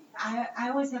I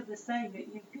always have this saying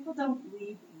that people don't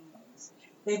leave Emos.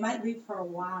 They might leave for a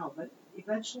while, but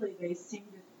eventually they seem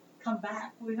to come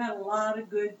back. We've had a lot of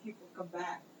good people come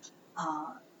back.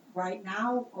 Right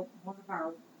now, one of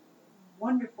our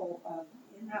wonderful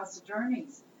in-house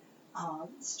attorneys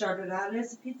started out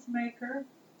as a pizza maker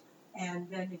and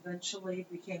then eventually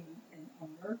became an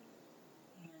owner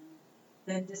and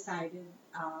then decided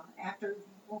after,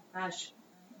 I'm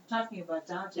talking about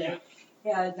Dante.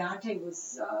 Yeah, Dante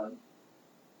was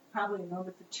probably an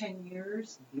owner for 10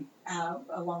 years,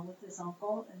 along with his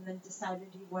uncle, and then decided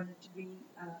he wanted to be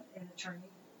an attorney.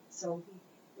 So he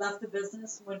left the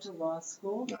business, went to law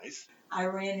school. Nice. I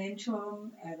ran into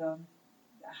him at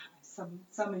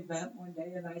some event one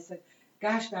day, and I said,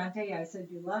 "Gosh, Dante," I said,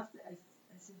 "you left." I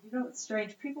said, "It's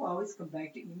strange. People always come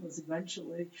back to Emos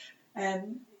eventually."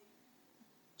 And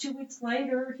 2 weeks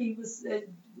later, he was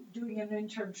doing an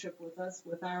internship with us,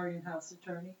 with our in-house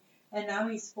attorney, and now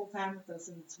he's full-time with us,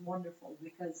 and it's wonderful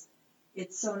because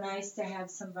it's so nice to have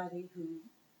somebody who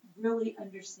really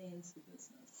understands the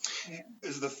business. And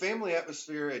Is the family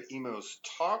atmosphere at Emos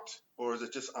taught, or is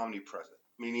it just omnipresent?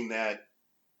 Meaning that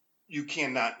you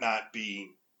cannot not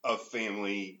be a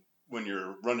family when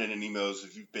you're running an Emos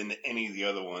if you've been to any of the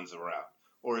other ones around?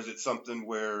 Or is it something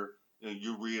where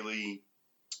you're really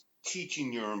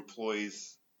teaching your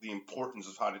employees the importance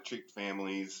of how to treat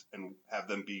families and have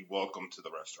them be welcome to the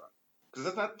restaurant? Because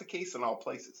that's not the case in all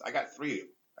places. I got 3 of them.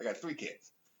 I got 3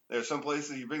 kids. There's some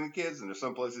places you bring the kids, and there's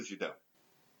some places you don't.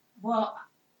 well,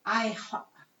 I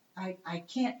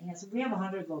can't answer. We have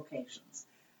 100 locations.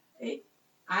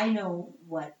 I know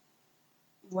what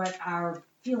our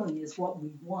feeling is, what we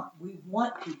want. We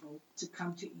want people to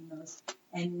come to Emos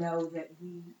and know that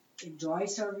we enjoy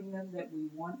serving them, that we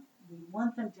want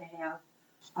them to have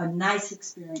a nice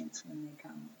experience when they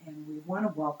come, and we want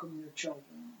to welcome their children,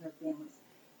 their families.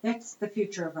 That's the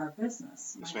future of our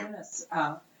business. Yes, My ma'am. goodness,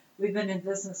 we've been in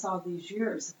business all these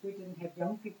years. If we didn't have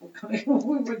young people coming,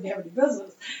 we wouldn't have any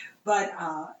business. But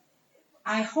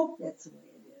I hope that's the way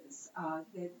it is. I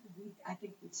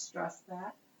think we stress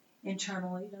that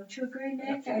internally. Don't you agree,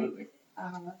 Nick? Absolutely.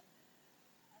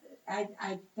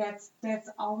 That's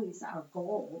always our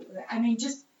goal. I mean,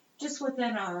 just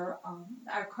within our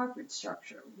corporate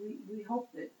structure, we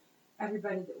hope that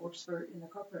everybody that works in the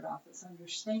corporate office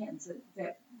understands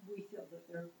that we feel that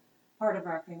they're part of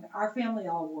our family. Our family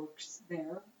all works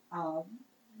there,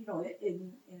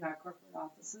 in our corporate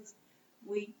offices.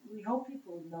 We hope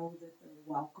people know that they're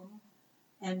welcome,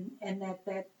 and that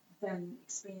then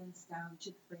expands down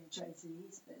to the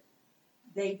franchisees, that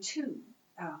they too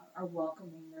are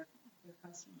welcoming their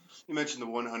customers. You mentioned the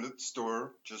 100th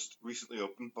store just recently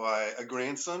opened by a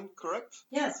grandson, correct?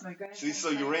 Yes, my grandson. See, so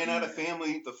you ran out of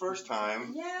family the first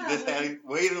time. Yeah. You just had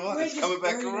waited on. It's coming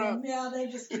back around. Yeah, they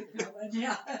just keep coming.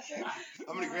 Yeah.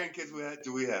 How many grandkids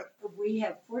do we have? We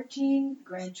have 14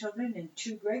 grandchildren and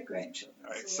 2 great-grandchildren.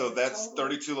 All right, so that's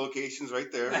 32 locations right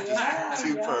there. Yeah, Just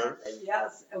 2 yeah, per.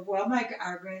 Yes. Well,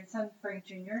 our grandson Frank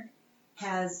Jr.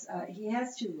 has 2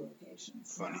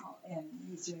 locations Funny. now, and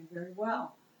he's doing very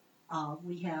well.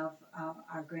 We have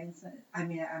our granddaughter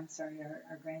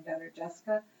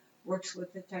Jessica works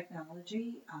with the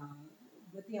technology,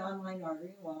 with the online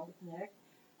ordering, along with Nick,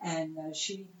 and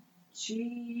she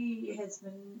has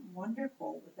been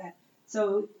wonderful with that.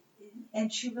 So,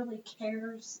 and she really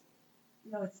cares.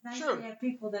 It's nice Sure. to have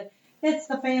people that it's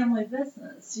the family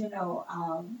business.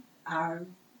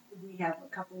 We have a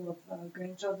couple of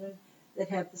grandchildren that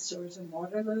have the stores in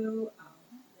Waterloo.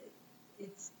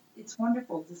 It's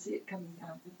wonderful to see it coming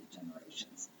down through the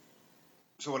generations.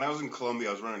 So when I was in Columbia,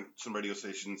 I was running some radio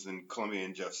stations in Columbia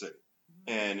and Jeff City.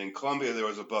 And in Columbia, there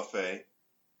was a buffet.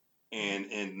 And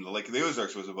in the Lake of the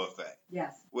Ozarks was a buffet,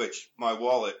 Yes. which my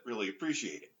wallet really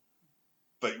appreciated.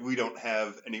 But we don't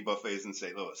have any buffets in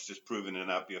St. Louis, just proven to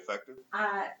not be effective.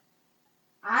 I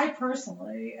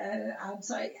personally, I'm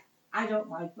sorry, I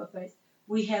don't like buffets.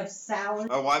 We have salad.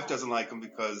 My wife doesn't like them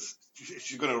because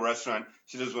she's going to a restaurant.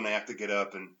 She doesn't want to have to get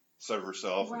up and serve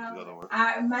herself and do other work.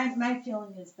 My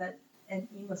feeling is that an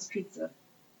Emos pizza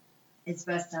is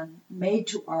best done made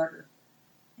to order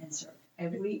and served.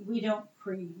 And we don't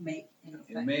pre-make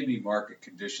anything. And maybe market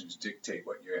conditions dictate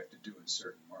what you have to do in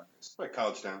certain markets. Like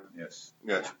College Town. Yes.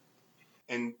 Gotcha.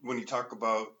 And when you talk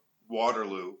about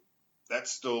Waterloo,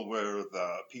 that's still where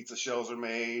the pizza shells are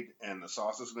made and the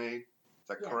sauce is made. Is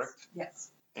that correct? Yes.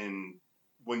 And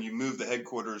when you moved the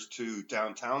headquarters to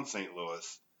downtown St.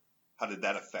 Louis, how did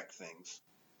that affect things?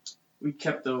 We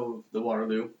kept the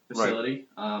Waterloo facility,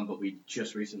 but we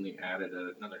just recently added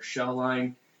another shell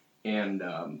line and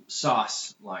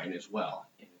sauce line as well.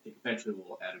 And I think eventually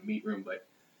we'll add a meat room,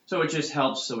 so it just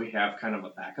helps so we have kind of a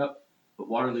backup. But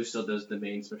Waterloo still does the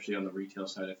main, especially on the retail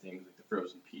side of things, like the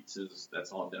frozen pizzas.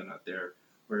 That's all done out there.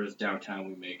 Whereas downtown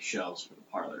we make shells for the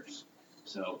parlors.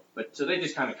 So they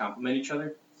just kind of complement each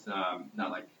other. It's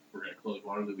not like we're going to close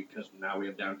Waterloo because now we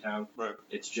have downtown. Right.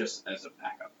 It's just as a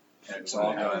backup. And It's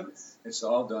all done. It's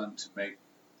all done to make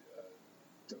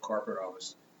the corporate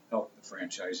office help the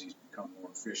franchisees become more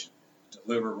efficient,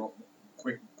 deliver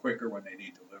quicker when they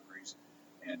need deliveries,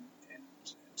 and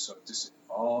so this is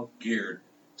all geared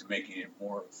to making it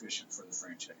more efficient for the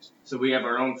franchisees. So we have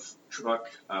our own truck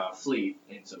fleet,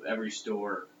 and so every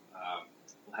store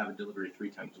will have a delivery 3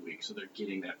 times a week. So they're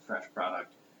getting that fresh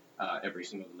product every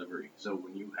single delivery. So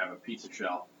when you have a pizza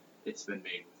shell, it's been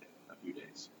made within a few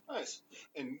days. Nice.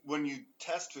 And when you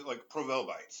test it, like Provel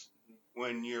Bites,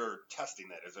 when you're testing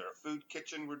that, is there a food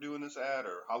kitchen we're doing this at,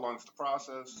 or how long's the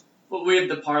process? Well, we have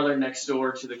the parlor next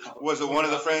door to the. Was it one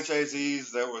of the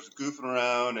franchisees that was goofing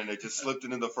around and it just slipped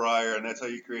into the fryer and that's how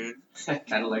you created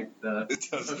kind of like the it?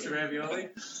 toaster ravioli?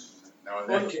 No,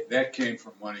 Well, that came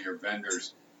from one of your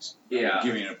vendors. Yeah.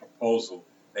 Giving a proposal.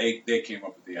 They came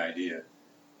up with the idea,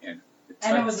 and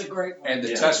And it was a great one. and the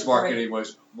Yeah. test marketing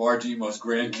was Margie most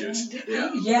grandkids.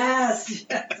 Yeah. Yes.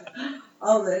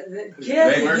 Oh, the kids,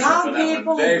 They- the young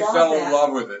people They love fell that. in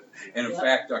love with it. And in Yep.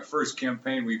 fact, our first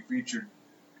campaign, we featured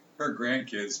her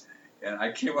grandkids, and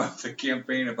I came up with a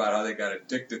campaign about how they got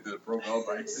addicted to the Pro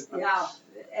bites. Yeah,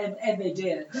 and they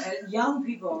did. Young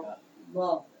people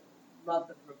love the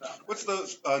Provel. What's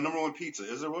the number one pizza?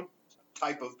 Is there one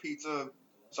type of pizza?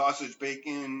 Sausage,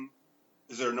 bacon?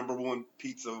 Is there a number one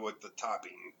pizza with the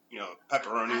topping? You know,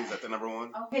 pepperoni, is that the number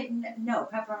one? Okay, no,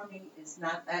 pepperoni is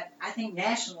not that. I think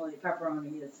nationally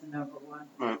pepperoni is the number one,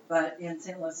 Right. but in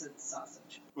St. Louis it's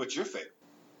sausage. What's your favorite?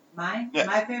 Mine, Yes.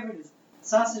 my favorite is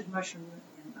sausage, mushroom,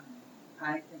 and onion.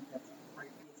 I think that's a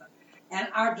great pizza. And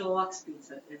our deluxe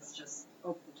pizza is just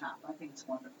over the top. I think it's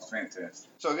wonderful. It's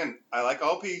fantastic. So again, I like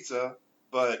all pizza,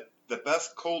 but the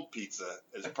best cold pizza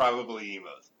is probably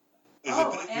Emo's. Is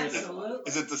Oh, it? absolutely.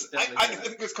 Is it this? Definitely I that.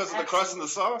 think it's because of the crust and the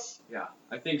sauce. Yeah,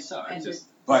 I think so. And It's just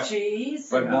But cheese.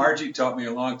 but and- Margie taught me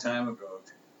a long time ago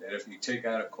that if you take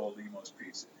out a cold Emo's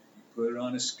pizza, you put it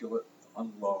on a skillet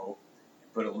on low,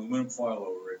 and put aluminum foil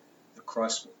over it, the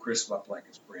crust will crisp up like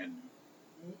it's brand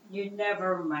new. You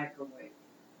never microwave.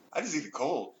 I just eat it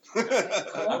cold.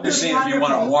 I'm just saying, if you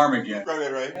want it warm again,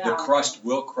 Right. Yeah. the crust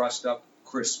will crust up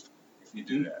crisp if you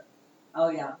do that. Oh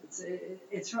yeah,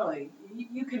 it's really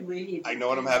you can reheat. I know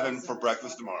what I'm having for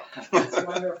breakfast tomorrow. It's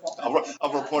wonderful.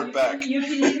 I'll report You back. can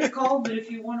eat it cold, but if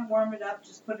you want to warm it up,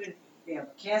 just put it. If you have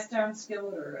a cast iron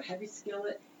skillet or a heavy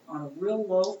skillet on a real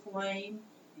low flame,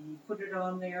 and you put it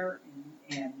on there,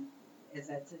 and as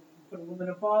I said, you put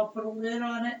aluminum foil, put a lid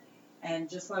on it, and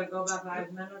just let it go about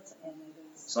 5 minutes, and it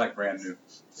is It's like brand new.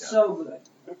 so good.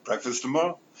 Breakfast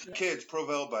tomorrow. Yeah. Kids,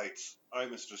 Provel Bites. All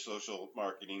right, Mr. Social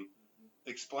Marketing.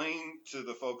 Explain to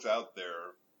the folks out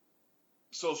there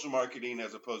social marketing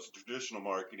as opposed to traditional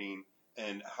marketing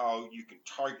and how you can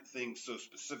target things so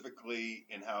specifically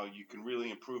and how you can really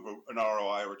improve an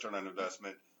ROI, return on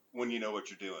investment, when you know what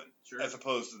you're doing. Sure. As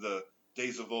opposed to the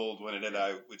days of old when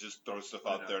I would just throw stuff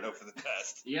out there and hope for the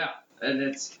best. yeah, and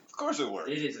it's Of course it works.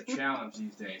 it is a challenge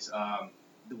these days.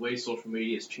 The way social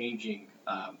media is changing,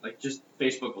 like just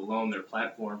Facebook alone, their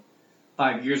platform.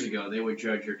 5 years ago, they would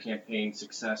judge your campaign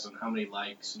success on how many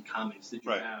likes and comments did you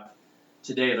Right. have.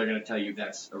 Today, they're going to tell you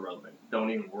that's irrelevant. Don't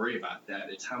even worry about that.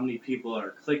 It's how many people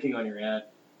are clicking on your ad,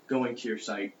 going to your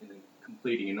site, and then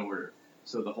completing an order.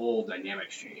 So the whole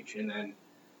dynamics change. And then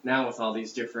now with all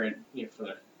these different,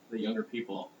 for the younger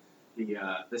people, the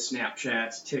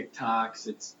Snapchats,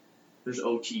 TikToks, there's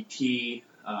OTT,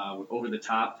 over the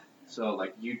top. So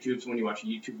like YouTube's when you watch a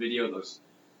YouTube video, those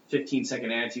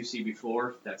 15-second ads you see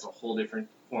before, that's a whole different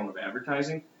form of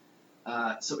advertising.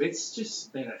 So it's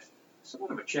just been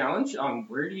somewhat of a challenge on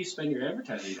where do you spend your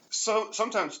advertising. So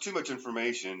sometimes too much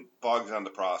information bogs down the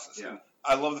process. Yeah. And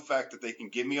I love the fact that they can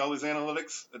give me all these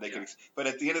analytics that they Yeah. can. But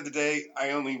at the end of the day,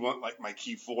 I only want like my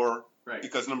key 4 Right.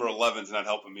 because number 11 is not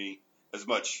helping me as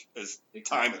much as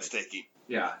time Exactly. it's taking.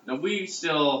 Yeah. Now we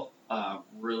still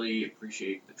really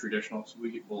appreciate the traditionals.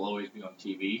 We will always be on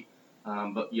TV,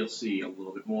 but you'll see a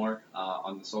little bit more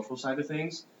on the social side of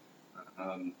things.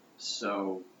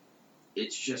 So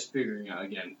it's just figuring out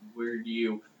again where do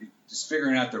you. Just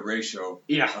figuring out the ratio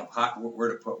Yeah. of where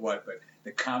to put what, but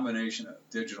the combination of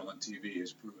digital and TV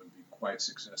has proven to be quite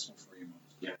successful for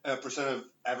Emos. Percent of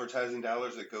advertising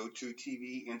dollars that go to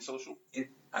TV and social.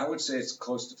 I would say it's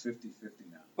close to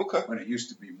 50-50 now. Okay. When it used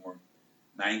to be more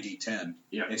 90-10.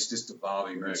 Yeah. It's just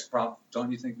evolving. Right. It's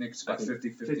don't you think, Nick, it's I about think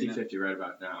 50-50 now? 50-50 right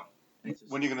about now. It's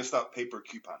just- When are you going to stop paper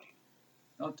couponing?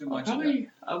 Don't do much of that.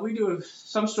 Probably, we do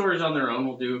some stores on their own.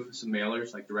 We'll do some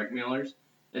mailers, like direct mailers.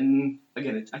 And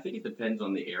again, I think it depends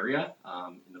on the area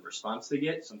and the response they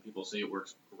get. Some people say it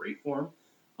works great for them.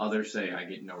 Others say I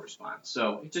get no response.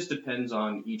 So it just depends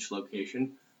on each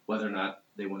location whether or not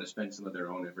they want to spend some of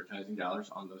their own advertising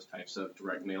dollars on those types of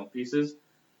direct mail pieces.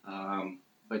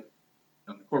 But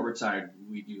on the corporate side,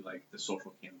 we do like the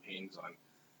social campaigns on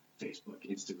Facebook,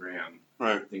 Instagram,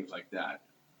 Right. things like that.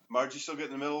 Marge, you still get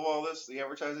in the middle of all this, the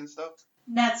advertising stuff?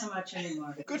 Not so much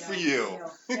anymore. Good No, for you.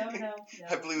 No.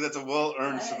 I believe that's a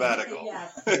well-earned sabbatical.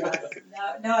 Yes.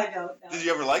 No, I don't. No. Did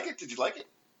you ever like it? Did you like it?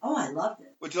 Oh, I loved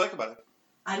it. What'd you like about it?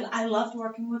 I loved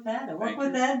working with Ed. I worked Thank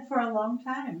with you. Ed for a long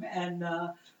time, and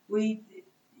we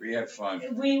We had fun.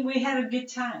 had a good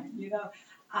time.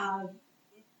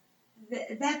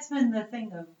 That's been the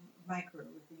thing of my career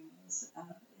with Emos.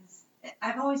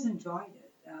 I've always enjoyed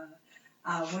it.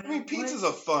 I mean, pizza's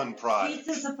a fun product.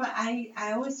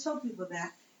 I always tell people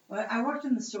that. Well, I worked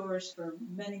in the stores for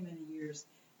many, many years,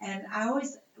 And I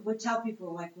always would tell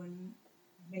people, like when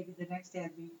maybe the next day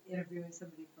I'd be interviewing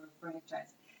somebody for a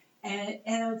franchise, and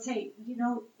I would say,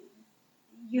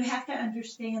 you have to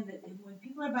understand that when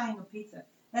people are buying a pizza,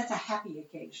 that's a happy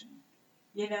occasion.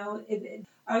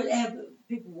 Have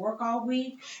people work all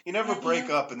week? You never break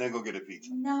up and then go get a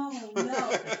pizza. No.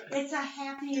 It's a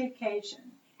happy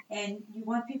occasion. And you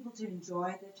want people to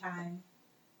enjoy the time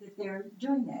that they're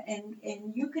doing that.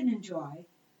 And you can enjoy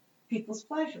people's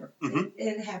pleasure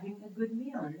in having a good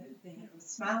meal. They have a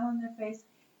smile on their face,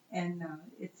 and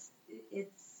it's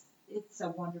a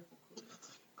wonderful career.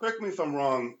 Correct me if I'm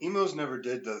wrong, Imo's never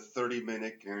did the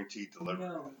 30-minute guaranteed delivery.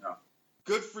 No.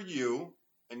 Good for you,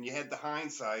 and you had the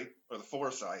hindsight or the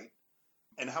foresight,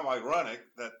 and how ironic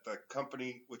that the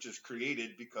company, which is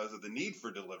created because of the need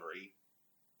for delivery,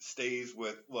 stays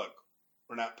with, look,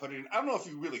 we're not putting, I don't know if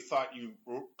you really thought you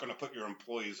were going to put your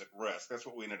employees at risk. That's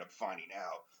what we ended up finding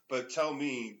out. But tell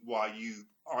me why you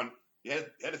had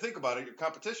to think about it. Your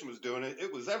competition was doing it.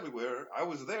 It was everywhere. I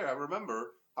was there. I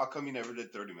remember. How come you never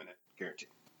did 30-minute guarantee?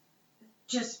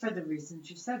 Just for the reasons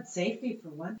you said, safety for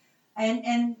one,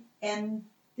 and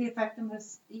the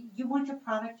effectiveness. You want your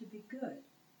product to be good.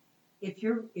 If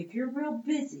you're real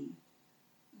busy,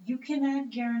 you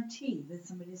cannot guarantee that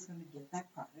somebody's going to get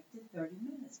that product in 30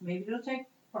 minutes. Maybe it'll take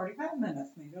 45 minutes.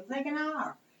 Maybe it'll take an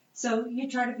hour. So you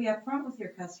try to be upfront with your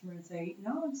customer and say,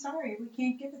 no, I'm sorry, we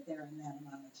can't get it there in that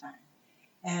amount of time.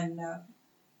 And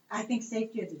I think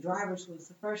safety of the drivers was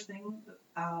the first thing,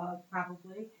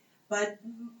 probably. But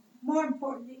more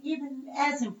important, even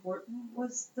as important,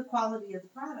 was the quality of the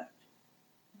product.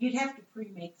 You'd have to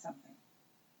pre-make something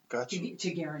Gotcha.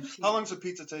 to guarantee. How long does a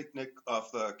pizza take, Nick,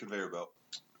 off the conveyor belt?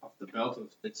 Off the belt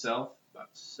itself,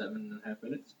 about 7.5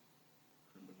 minutes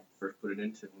from when you first put it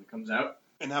in to when it comes out.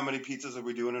 And how many pizzas are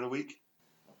we doing in a week?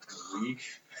 A week?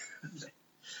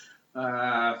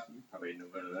 Probably know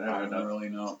better than that. I don't really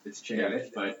know. It's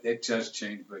changed, but it does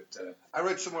change. But I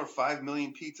read somewhere 5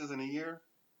 million pizzas in a year.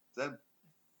 Is that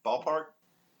ballpark?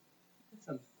 that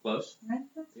sounds close. That's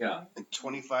Yeah. right. And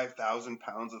 25,000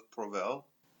 pounds of Provel?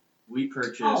 We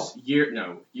purchase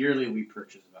yearly. We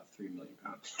purchase about 3 million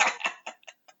pounds.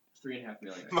 3.5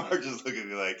 million. Marge is looking at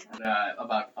me like, And,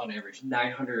 about on average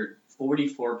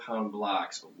 944-pound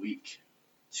blocks a week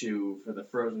for the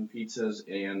frozen pizzas,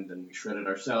 and then we shred it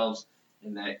ourselves,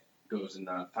 and that goes in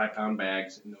 5-pound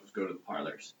bags, and those go to the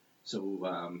parlors. So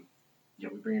we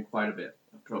bring in quite a bit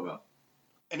of Provel.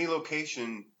 any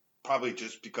location, probably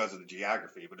just because of the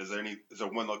geography, but is there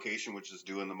one location which is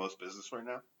doing the most business right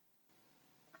now?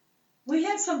 We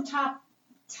have some top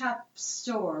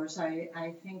stores.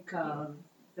 I think.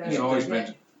 there's always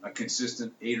been a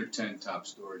consistent 8 or 10 top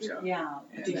stores. Yeah.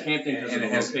 And, I think Hampton has and a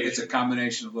location. it's a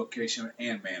combination of location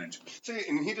and management. See,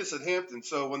 and he just said Hampton,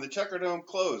 so when the Checker Dome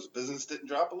closed, business didn't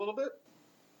drop a little bit?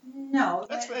 No.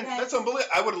 That's unbelievable.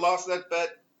 I would have lost that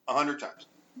bet 100 times.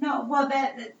 No. Well,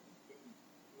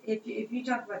 if you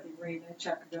talk about the arena,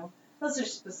 Checker Dome, those are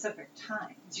specific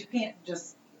times. You can't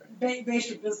just base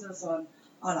your business on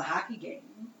a hockey game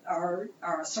or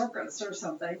a circus or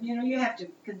something. You have to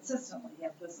consistently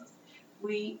have business.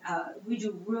 We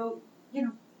do real, we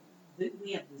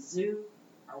have the zoo,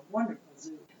 our wonderful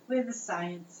zoo. We have the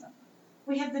science center.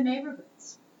 We have the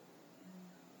neighborhoods.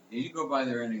 And you go by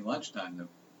there any lunchtime, though,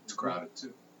 it's crowded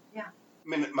too. I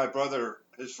mean, my brother,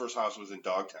 his first house was in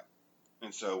Dogtown.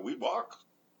 And so we'd walk.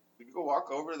 We'd go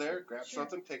walk over there, grab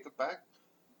something, take it back.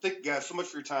 Thank you guys so much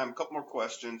for your time. A couple more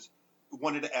questions. We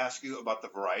wanted to ask you about the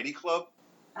Variety Club.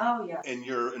 Oh, yeah. And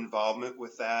your involvement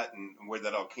with that and where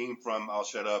that all came from. I'll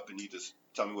shut up and you just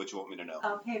tell me what you want me to know.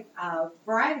 Okay,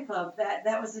 Variety Club,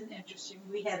 that was an interesting,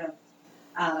 we had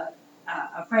a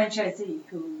franchisee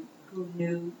who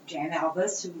knew Jan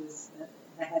Albus, who was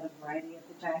the head of Variety at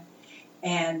the time,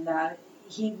 and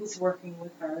he was working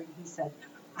with her, and he said,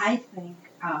 I think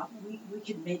we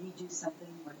could maybe do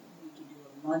something where we could do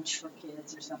a lunch for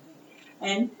kids or something.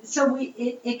 And so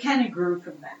it kind of grew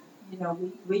from that.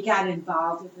 We got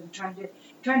involved with them,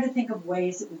 trying to think of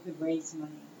ways that we could raise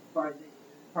money for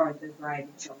the Variety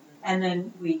children. And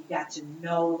then we got to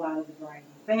know a lot of the Variety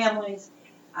families.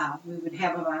 We would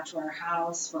have them out to our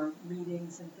house for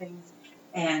meetings and things.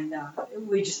 And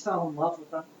we just fell in love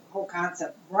with the whole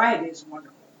concept. Variety is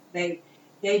wonderful. They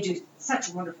do such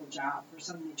a wonderful job for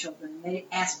so many children. They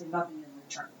ask for nothing in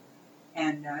return.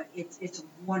 And it's a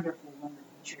wonderful, wonderful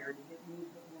charity that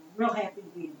we're real happy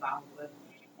to be involved with.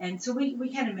 And so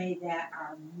we kind of made that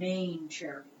our main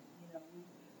charity.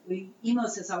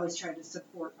 Emos has always tried to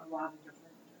support a lot of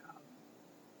different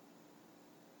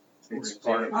It's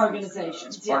part of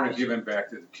organizations. It's part of giving back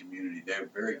to the community. They're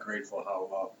very grateful how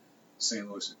well St.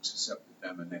 Louis has accepted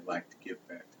them, and they like to give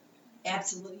back to the community.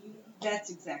 Absolutely. That's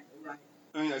exactly right.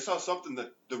 I mean, I saw something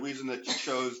that the reason that you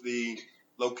chose the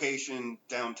location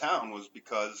downtown was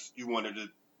because you wanted to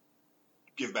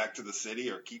give back to the city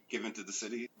or keep giving to the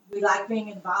city. We like being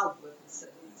involved with the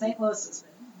city. St. Louis has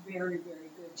been very, very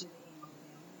good to the Emo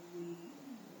family.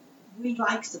 We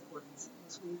like supporting St.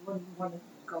 Louis. We wouldn't want to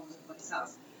go anyplace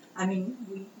else. I mean,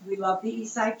 we love the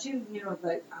East Side too. You know,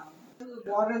 but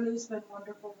Waterloo's been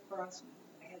wonderful for us.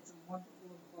 We had some wonderful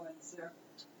employees there.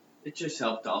 It just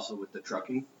helped also with the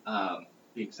trucking,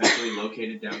 being centrally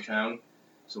located downtown.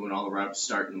 So when all the routes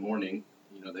start in the morning,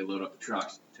 you know, they load up the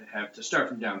trucks to start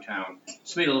from downtown.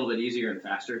 It's made it a little bit easier and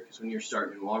faster because when you're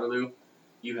starting in Waterloo,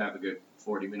 you have a good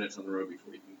 40 minutes on the road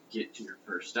before you can get to your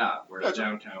first stop. Whereas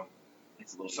downtown,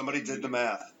 it's a little. Somebody did the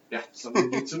math. Yeah, somebody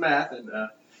did some math and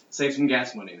save some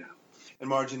gas money now. And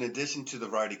Marge, in addition to the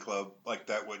Variety Club, like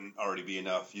that wouldn't already be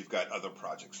enough. You've got other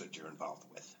projects that you're involved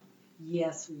with.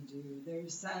 Yes, we do.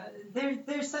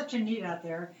 There's such a need out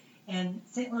there, and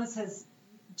St. Louis has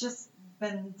just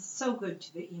been so good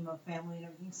to the Emo family and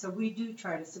everything. So we do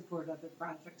try to support other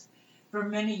projects. For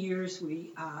many years,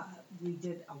 we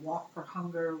did a walk for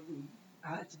hunger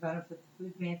to benefit the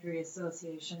Food Pantry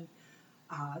Association.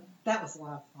 That was a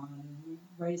lot of fun. We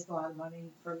raised a lot of money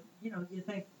for, you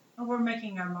think, oh, we're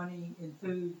making our money in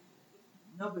food.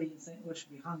 Nobody in St. Louis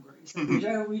should be hungry. So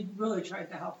we really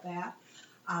tried to help that.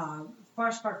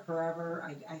 Forest Park Forever,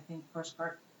 I think Forest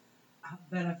Park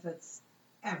benefits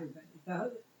everybody.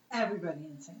 Everybody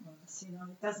in St. Louis.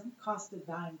 It doesn't cost a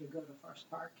dime to go to Forest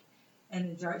Park and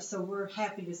enjoy. So we're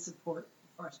happy to support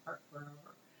Forest Park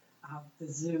Forever. The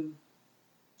zoo.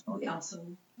 We also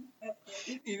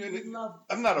love.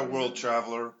 I'm not a world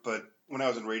traveler, but when I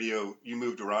was in radio, you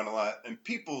moved around a lot, and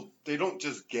people, they don't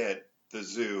just get the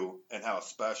zoo and how it's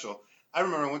special. I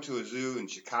remember I went to a zoo in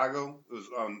Chicago. It was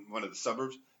on one of the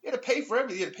suburbs. You had to pay for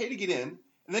everything. You had to pay to get in,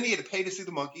 and then you had to pay to see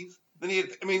the monkeys. Then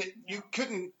you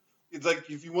couldn't. It's like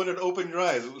if you wanted to open your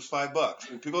eyes, it was $5.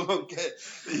 And people don't get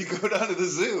that you go down to the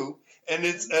zoo, and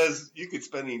it's as you could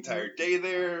spend the entire day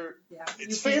there. Yeah,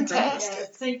 it's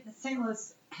fantastic. Yeah, St.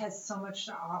 Louis has so much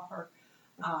to offer.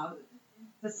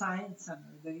 The Science Center,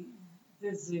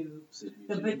 the zoo,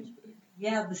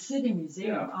 the City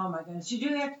Museum. Yeah. Oh my goodness, you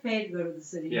do have to pay to go to the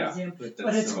City Museum,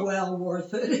 but it's well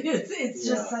worth it. It's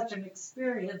just such an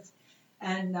experience.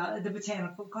 And the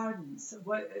Botanical Gardens.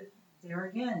 There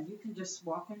again, you can just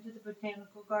walk into the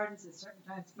Botanical Gardens at certain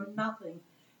times for nothing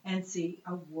and see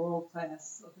a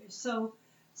world-class location. So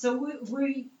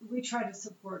we try to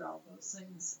support all those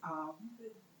things.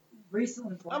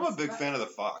 Recently, I'm a big fan of the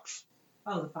Fox.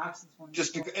 Oh, the Fox is wonderful.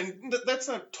 Just because, and that's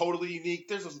not totally unique.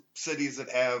 There's cities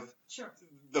that have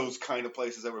those kind of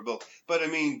places that were built, but I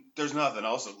mean, there's nothing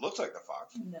else that looks like the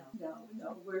Fox.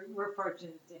 No. We're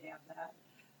fortunate to have that,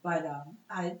 but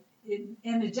I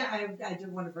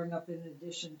did want to bring up, in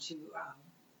addition to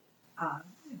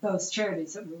those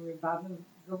charities that we were involved in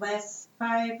the last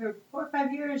 4 or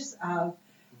 5 years,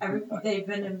 they've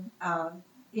been in.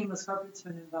 Emos Corporate's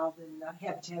been involved in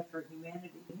Habitat for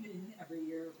Humanity, and every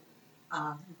year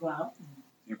we go out.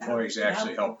 Employees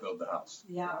actually help build the house.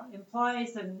 Yeah,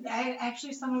 employees, and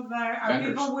actually some of our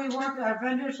people we work, our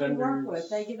vendors we work with,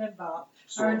 they get involved.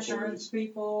 Our insurance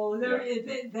people,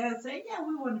 they'll say, yeah,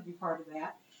 we want to be part of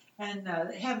that. And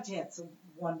Habitat's a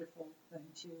wonderful thing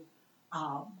too.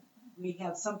 We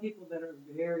have some people that are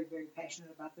very, very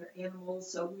passionate about their animals,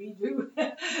 so we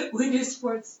do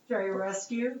sports stray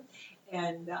rescue,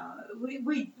 and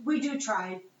we do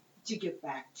try to give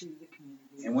back to the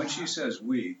community. And when she says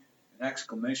we, an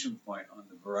exclamation point on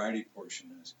the variety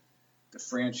portion is the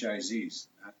franchisees,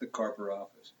 not the corporate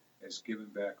office, has given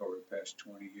back over the past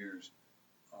 20 years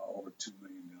over $2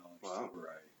 million to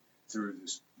variety through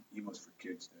this Emos for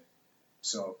Kids Day.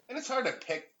 So, and it's hard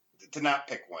to not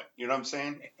pick one. You know what I'm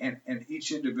saying? And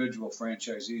each individual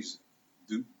franchisees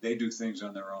do things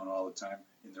on their own all the time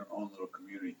in their own little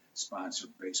community, sponsor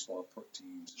baseball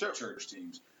teams, church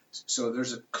teams. So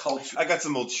there's a culture. I got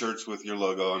some old shirts with your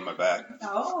logo on my back.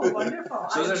 Oh, wonderful.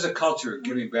 So there's a culture of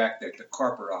giving back that the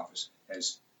corporate office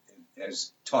has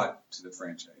taught to the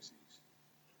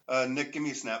franchisees. Nick, give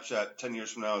me a snapshot. 10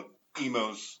 years from now,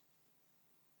 Emos,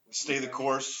 stay the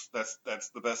course. That's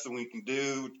the best thing we can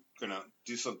do. Gonna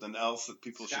do something else that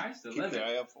people should keep their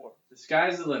eye out for. The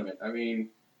sky's the limit. I mean,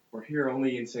 we're here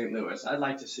only in St. Louis. I'd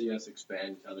like to see us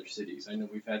expand to other cities. I know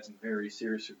we've had some very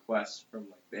serious requests from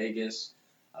Vegas,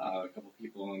 a couple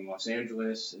people in Los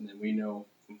Angeles, and then we know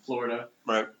from Florida.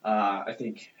 Right. I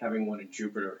think having one in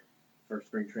Jupiter for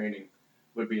spring training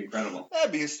would be incredible.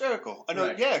 That'd be hysterical. I know,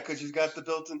 right. Yeah, because you've got the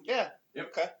built-in. Yeah.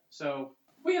 Yep. Okay. So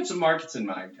we have some markets in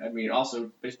mind. I mean,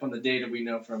 also based upon the data we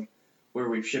know from where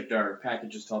we've shipped our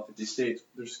packages to all 50 states,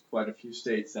 there's quite a few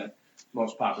states that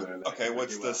most popular. That Okay,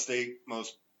 what's the state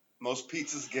most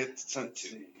pizzas get sent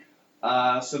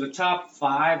to? So the top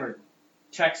 5 are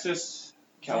Texas,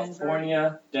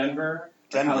 California, Denver,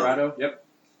 Colorado, yep,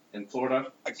 and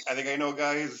Florida. I think I know a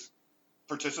guy who's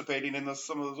participating in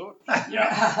some of those orders.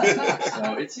 Yeah.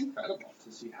 So it's incredible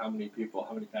to see how many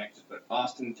packages. But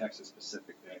Austin, Texas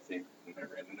specifically, I think, when I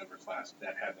ran the numbers last,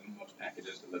 that had the most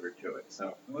packages delivered to it.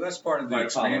 So well, that's part of the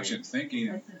expansion thinking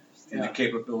and the Yeah.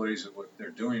 capabilities of what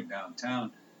they're doing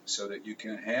downtown, so that you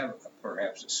can have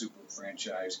perhaps a super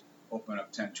franchise open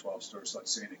up 10, 12 stores,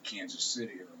 let's say in a Kansas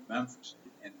City or Memphis,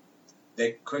 and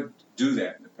they could do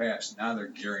that in the past. Now they're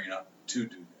gearing up to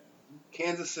do that.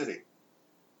 Kansas City.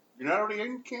 You're not already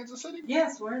in Kansas City?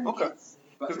 Yes, we're in Okay. Kansas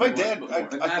City. Because my dad,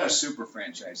 But not a super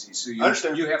franchisee. So I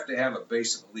understand. you have to have a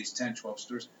base of at least 10, 12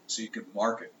 stores so you can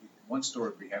market. One store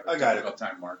would be having I a got difficult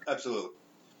time marketing. Absolutely.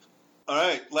 All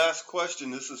right, last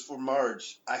question. This is for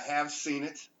Marge. I have seen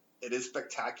it. It is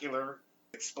spectacular.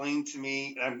 Explain to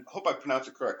me, and I hope I pronounce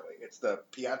it correctly. It's the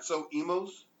Piazza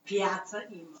Emos. Piazza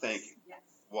Emos. Thank you. Yes.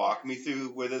 Walk me through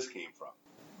where this came from.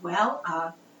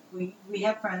 Well, we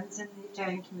have friends in the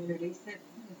Italian communities.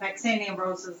 In fact, St.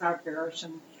 Ambrose is our parish,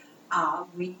 and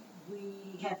we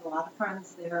had a lot of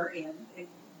friends there. And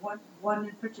one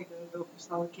in particular, Bill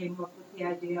Priscilla, came up with the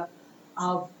idea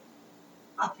of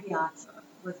a piazza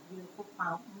with a beautiful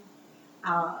fountain,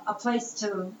 a place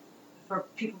for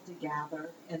people to gather.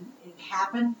 And it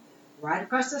happened right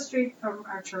across the street from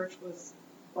our church was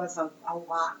a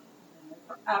lot, and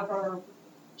forever,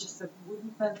 just a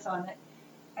wooden fence on it.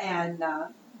 And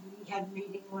we had a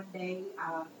meeting one day,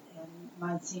 and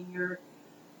Monsignor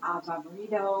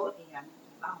Bomarito and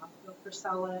Bill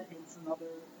Priscilla and some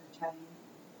other Italian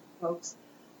folks,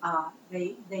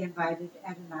 they invited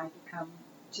Ed and I to come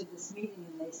to this meeting,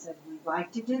 and they said, we'd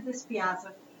like to do this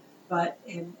piazza,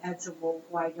 and Ed said, well,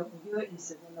 why don't we do it? And he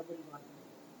said, well, nobody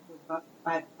would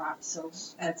buy the property. So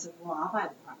Ed said, well, I'll buy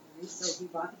the property. So he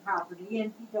bought the property,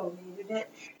 and he donated it.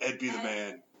 Ed be the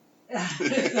man.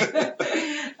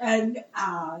 And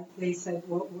they said,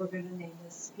 well, we're going to name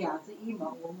this Piazza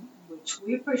Emo, which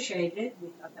we appreciated. We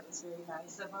thought that was very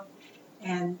nice of them.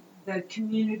 And the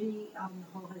community on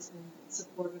the whole has been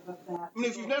supportive of that. I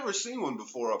mean, if you've never seen one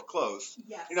before up close,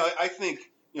 Yes. I think,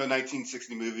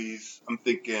 1960 movies, I'm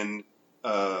thinking,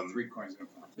 3 coins in a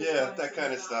pound. yeah, that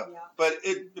kind of stuff. Yeah. But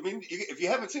if you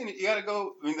haven't seen it, you got to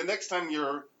go. I mean, the next time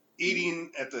you're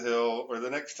eating at the Hill, or the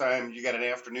next time you got an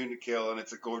afternoon to kill and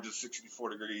it's a gorgeous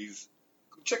 64 degrees,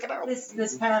 go check it out.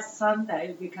 This past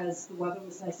Sunday, because the weather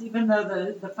was nice, even though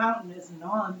the fountain isn't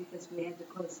on because we had to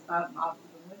close the fountain off for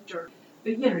the winter,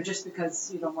 but just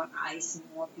because you don't want ice and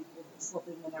you want people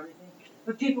slipping and everything.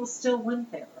 But people still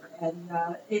went there, and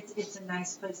it's a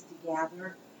nice place to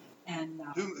gather. And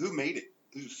Who made it?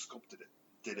 Who sculpted it?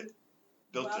 Did it?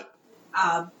 Built it?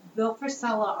 Bill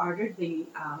Priscilla ordered the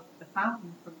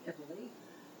fountain from Italy,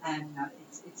 and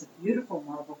it's a beautiful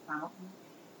marble fountain.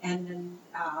 And then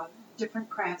different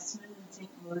craftsmen in St.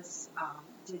 Louis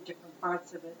did different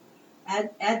parts of it.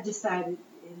 Ed decided,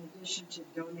 in addition to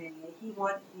donating it, he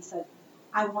said,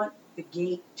 I want the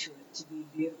gate to it to be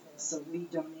beautiful. So we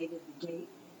donated the gate.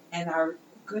 And our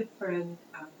good friend,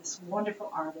 this wonderful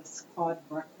artist, Claude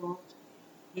Breckwald,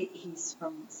 he's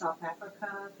from South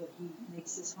Africa, but he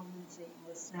makes his home in St.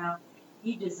 Louis now.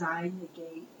 He designed the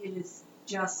gate. It is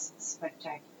just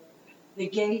spectacular. The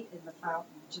gate and the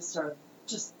fountain are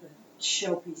just the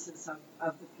showpieces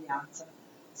of the piazza.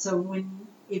 So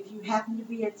if you happen to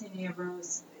be at St.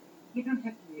 Ambrose, you don't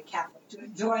have to be a Catholic to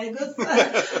enjoy this.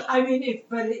 I mean, if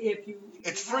you...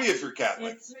 It's free if you're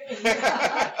Catholic.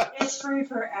 It's free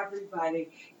for everybody.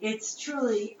 It's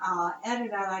truly, Ed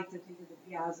and I like to think of the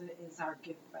piazza as our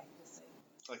gift bank to St.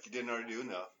 Like you didn't already do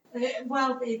enough.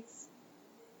 Well, it's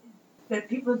that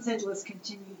people in St. Louis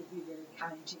continue to be very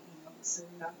kind to Emos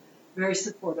and very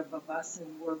supportive of us,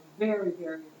 and we're very,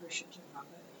 very appreciative of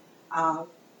it.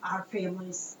 Our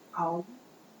families all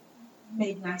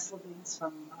made nice livings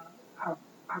from our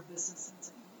business in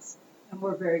St. Louis, and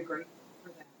we're very grateful for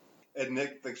that. Ed,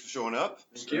 Nick, thanks for showing up.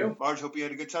 Thank you. Marge, hope you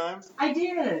had a good time. I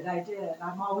did.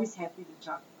 I'm always happy to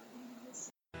talk about Emos.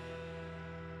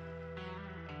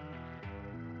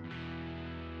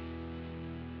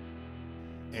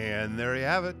 And there you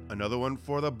have it. Another one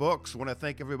for the books. Want to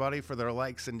thank everybody for their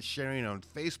likes and sharing on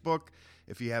Facebook.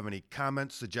 If you have any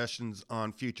comments, suggestions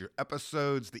on future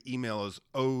episodes, the email is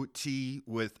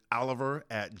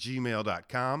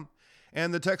otwitholiver@gmail.com.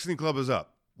 And the texting club is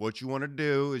up. What you want to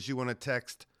do is you want to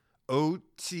text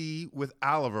OT with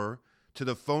Oliver to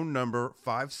the phone number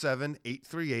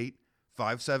 57838,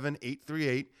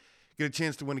 57838. Get a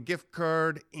chance to win a gift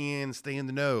card and stay in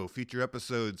the know, future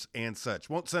episodes and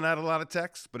such. Won't send out a lot of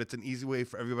texts, but it's an easy way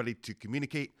for everybody to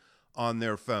communicate on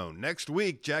their phone. Next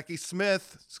week, Jackie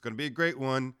Smith. It's going to be a great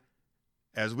one,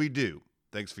 as we do.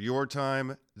 Thanks for your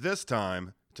time this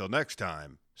time. Till next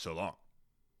time, so long.